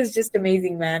 music is just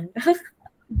amazing, man.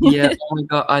 yeah. Oh my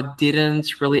God, I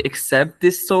didn't really accept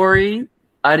this story.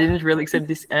 I didn't really accept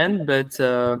this end, but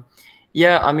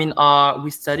yeah, I mean,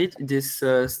 we studied this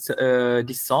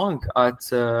song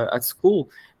at school,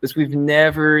 but we've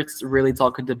never really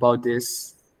talked about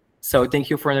this. So thank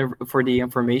you for the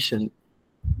information.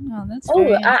 Oh, that's Oh,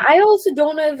 very interesting. I also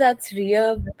don't know if that's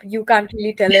real. You can't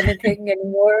really tell anything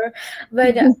anymore.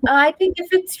 But I think if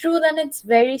it's true, then it's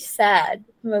very sad.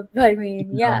 I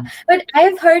mean, yeah. Yeah. But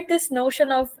I've heard this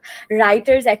notion of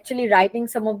writers actually writing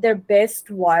some of their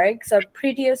best works or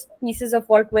prettiest pieces of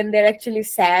work when they're actually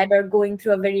sad or going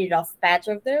through a very rough patch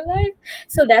of their life.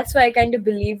 So that's why I kind of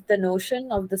believe the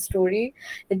notion of the story,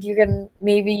 that you can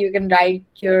write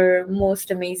your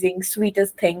most amazing,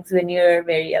 sweetest things when you're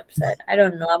very upset. I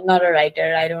don't know. I'm not a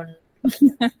writer. I don't.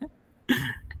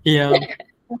 Yeah.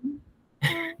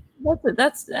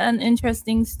 That's an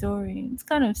interesting story. It's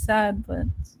kind of sad, but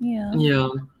yeah. Yeah.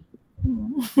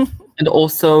 Mm. And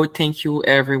also, thank you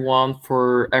everyone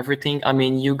for everything. I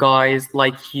mean, you guys,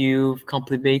 like you've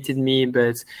complimented me,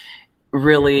 but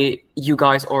really, you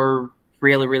guys are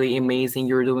really, really amazing.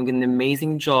 You're doing an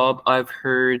amazing job. I've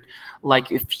heard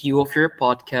like a few of your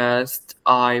podcasts.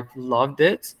 I've loved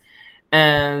it.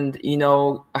 And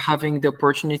having the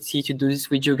opportunity to do this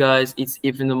with you guys, it's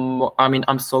even more. I mean,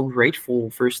 I'm so grateful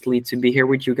firstly to be here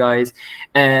with you guys.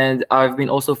 And I've been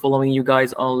also following you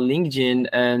guys on LinkedIn,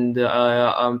 and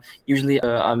usually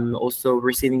I'm also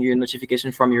receiving your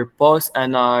notification from your posts,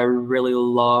 and I really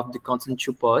love the content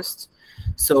you post.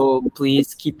 So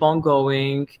please keep on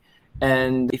going,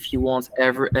 and if you want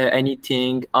ever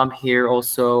anything, I'm here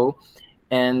also.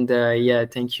 And yeah,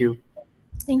 thank you.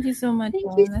 Thank you so much,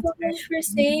 Thank you Ron. That's so very much for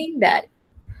saying that.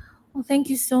 Well, thank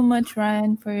you so much,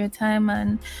 Ryan, for your time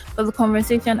and for the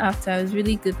conversation after. It was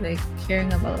really good, like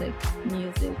hearing about like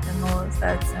music and all of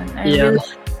that. And I Yeah. really,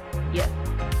 yeah.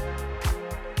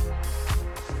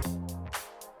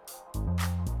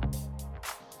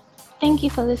 Thank you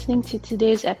for listening to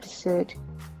today's episode.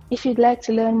 If you'd like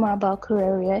to learn more about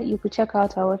Curaria, you could check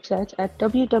out our website at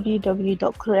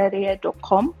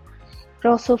www.curaria.com. You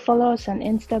could also follow us on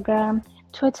Instagram,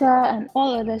 Twitter, and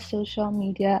all other social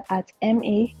media at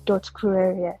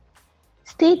ma.curaria.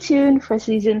 Stay tuned for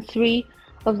season 3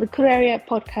 of the Curaria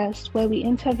podcast, where we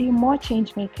interview more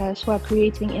changemakers who are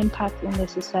creating impact in their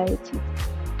society.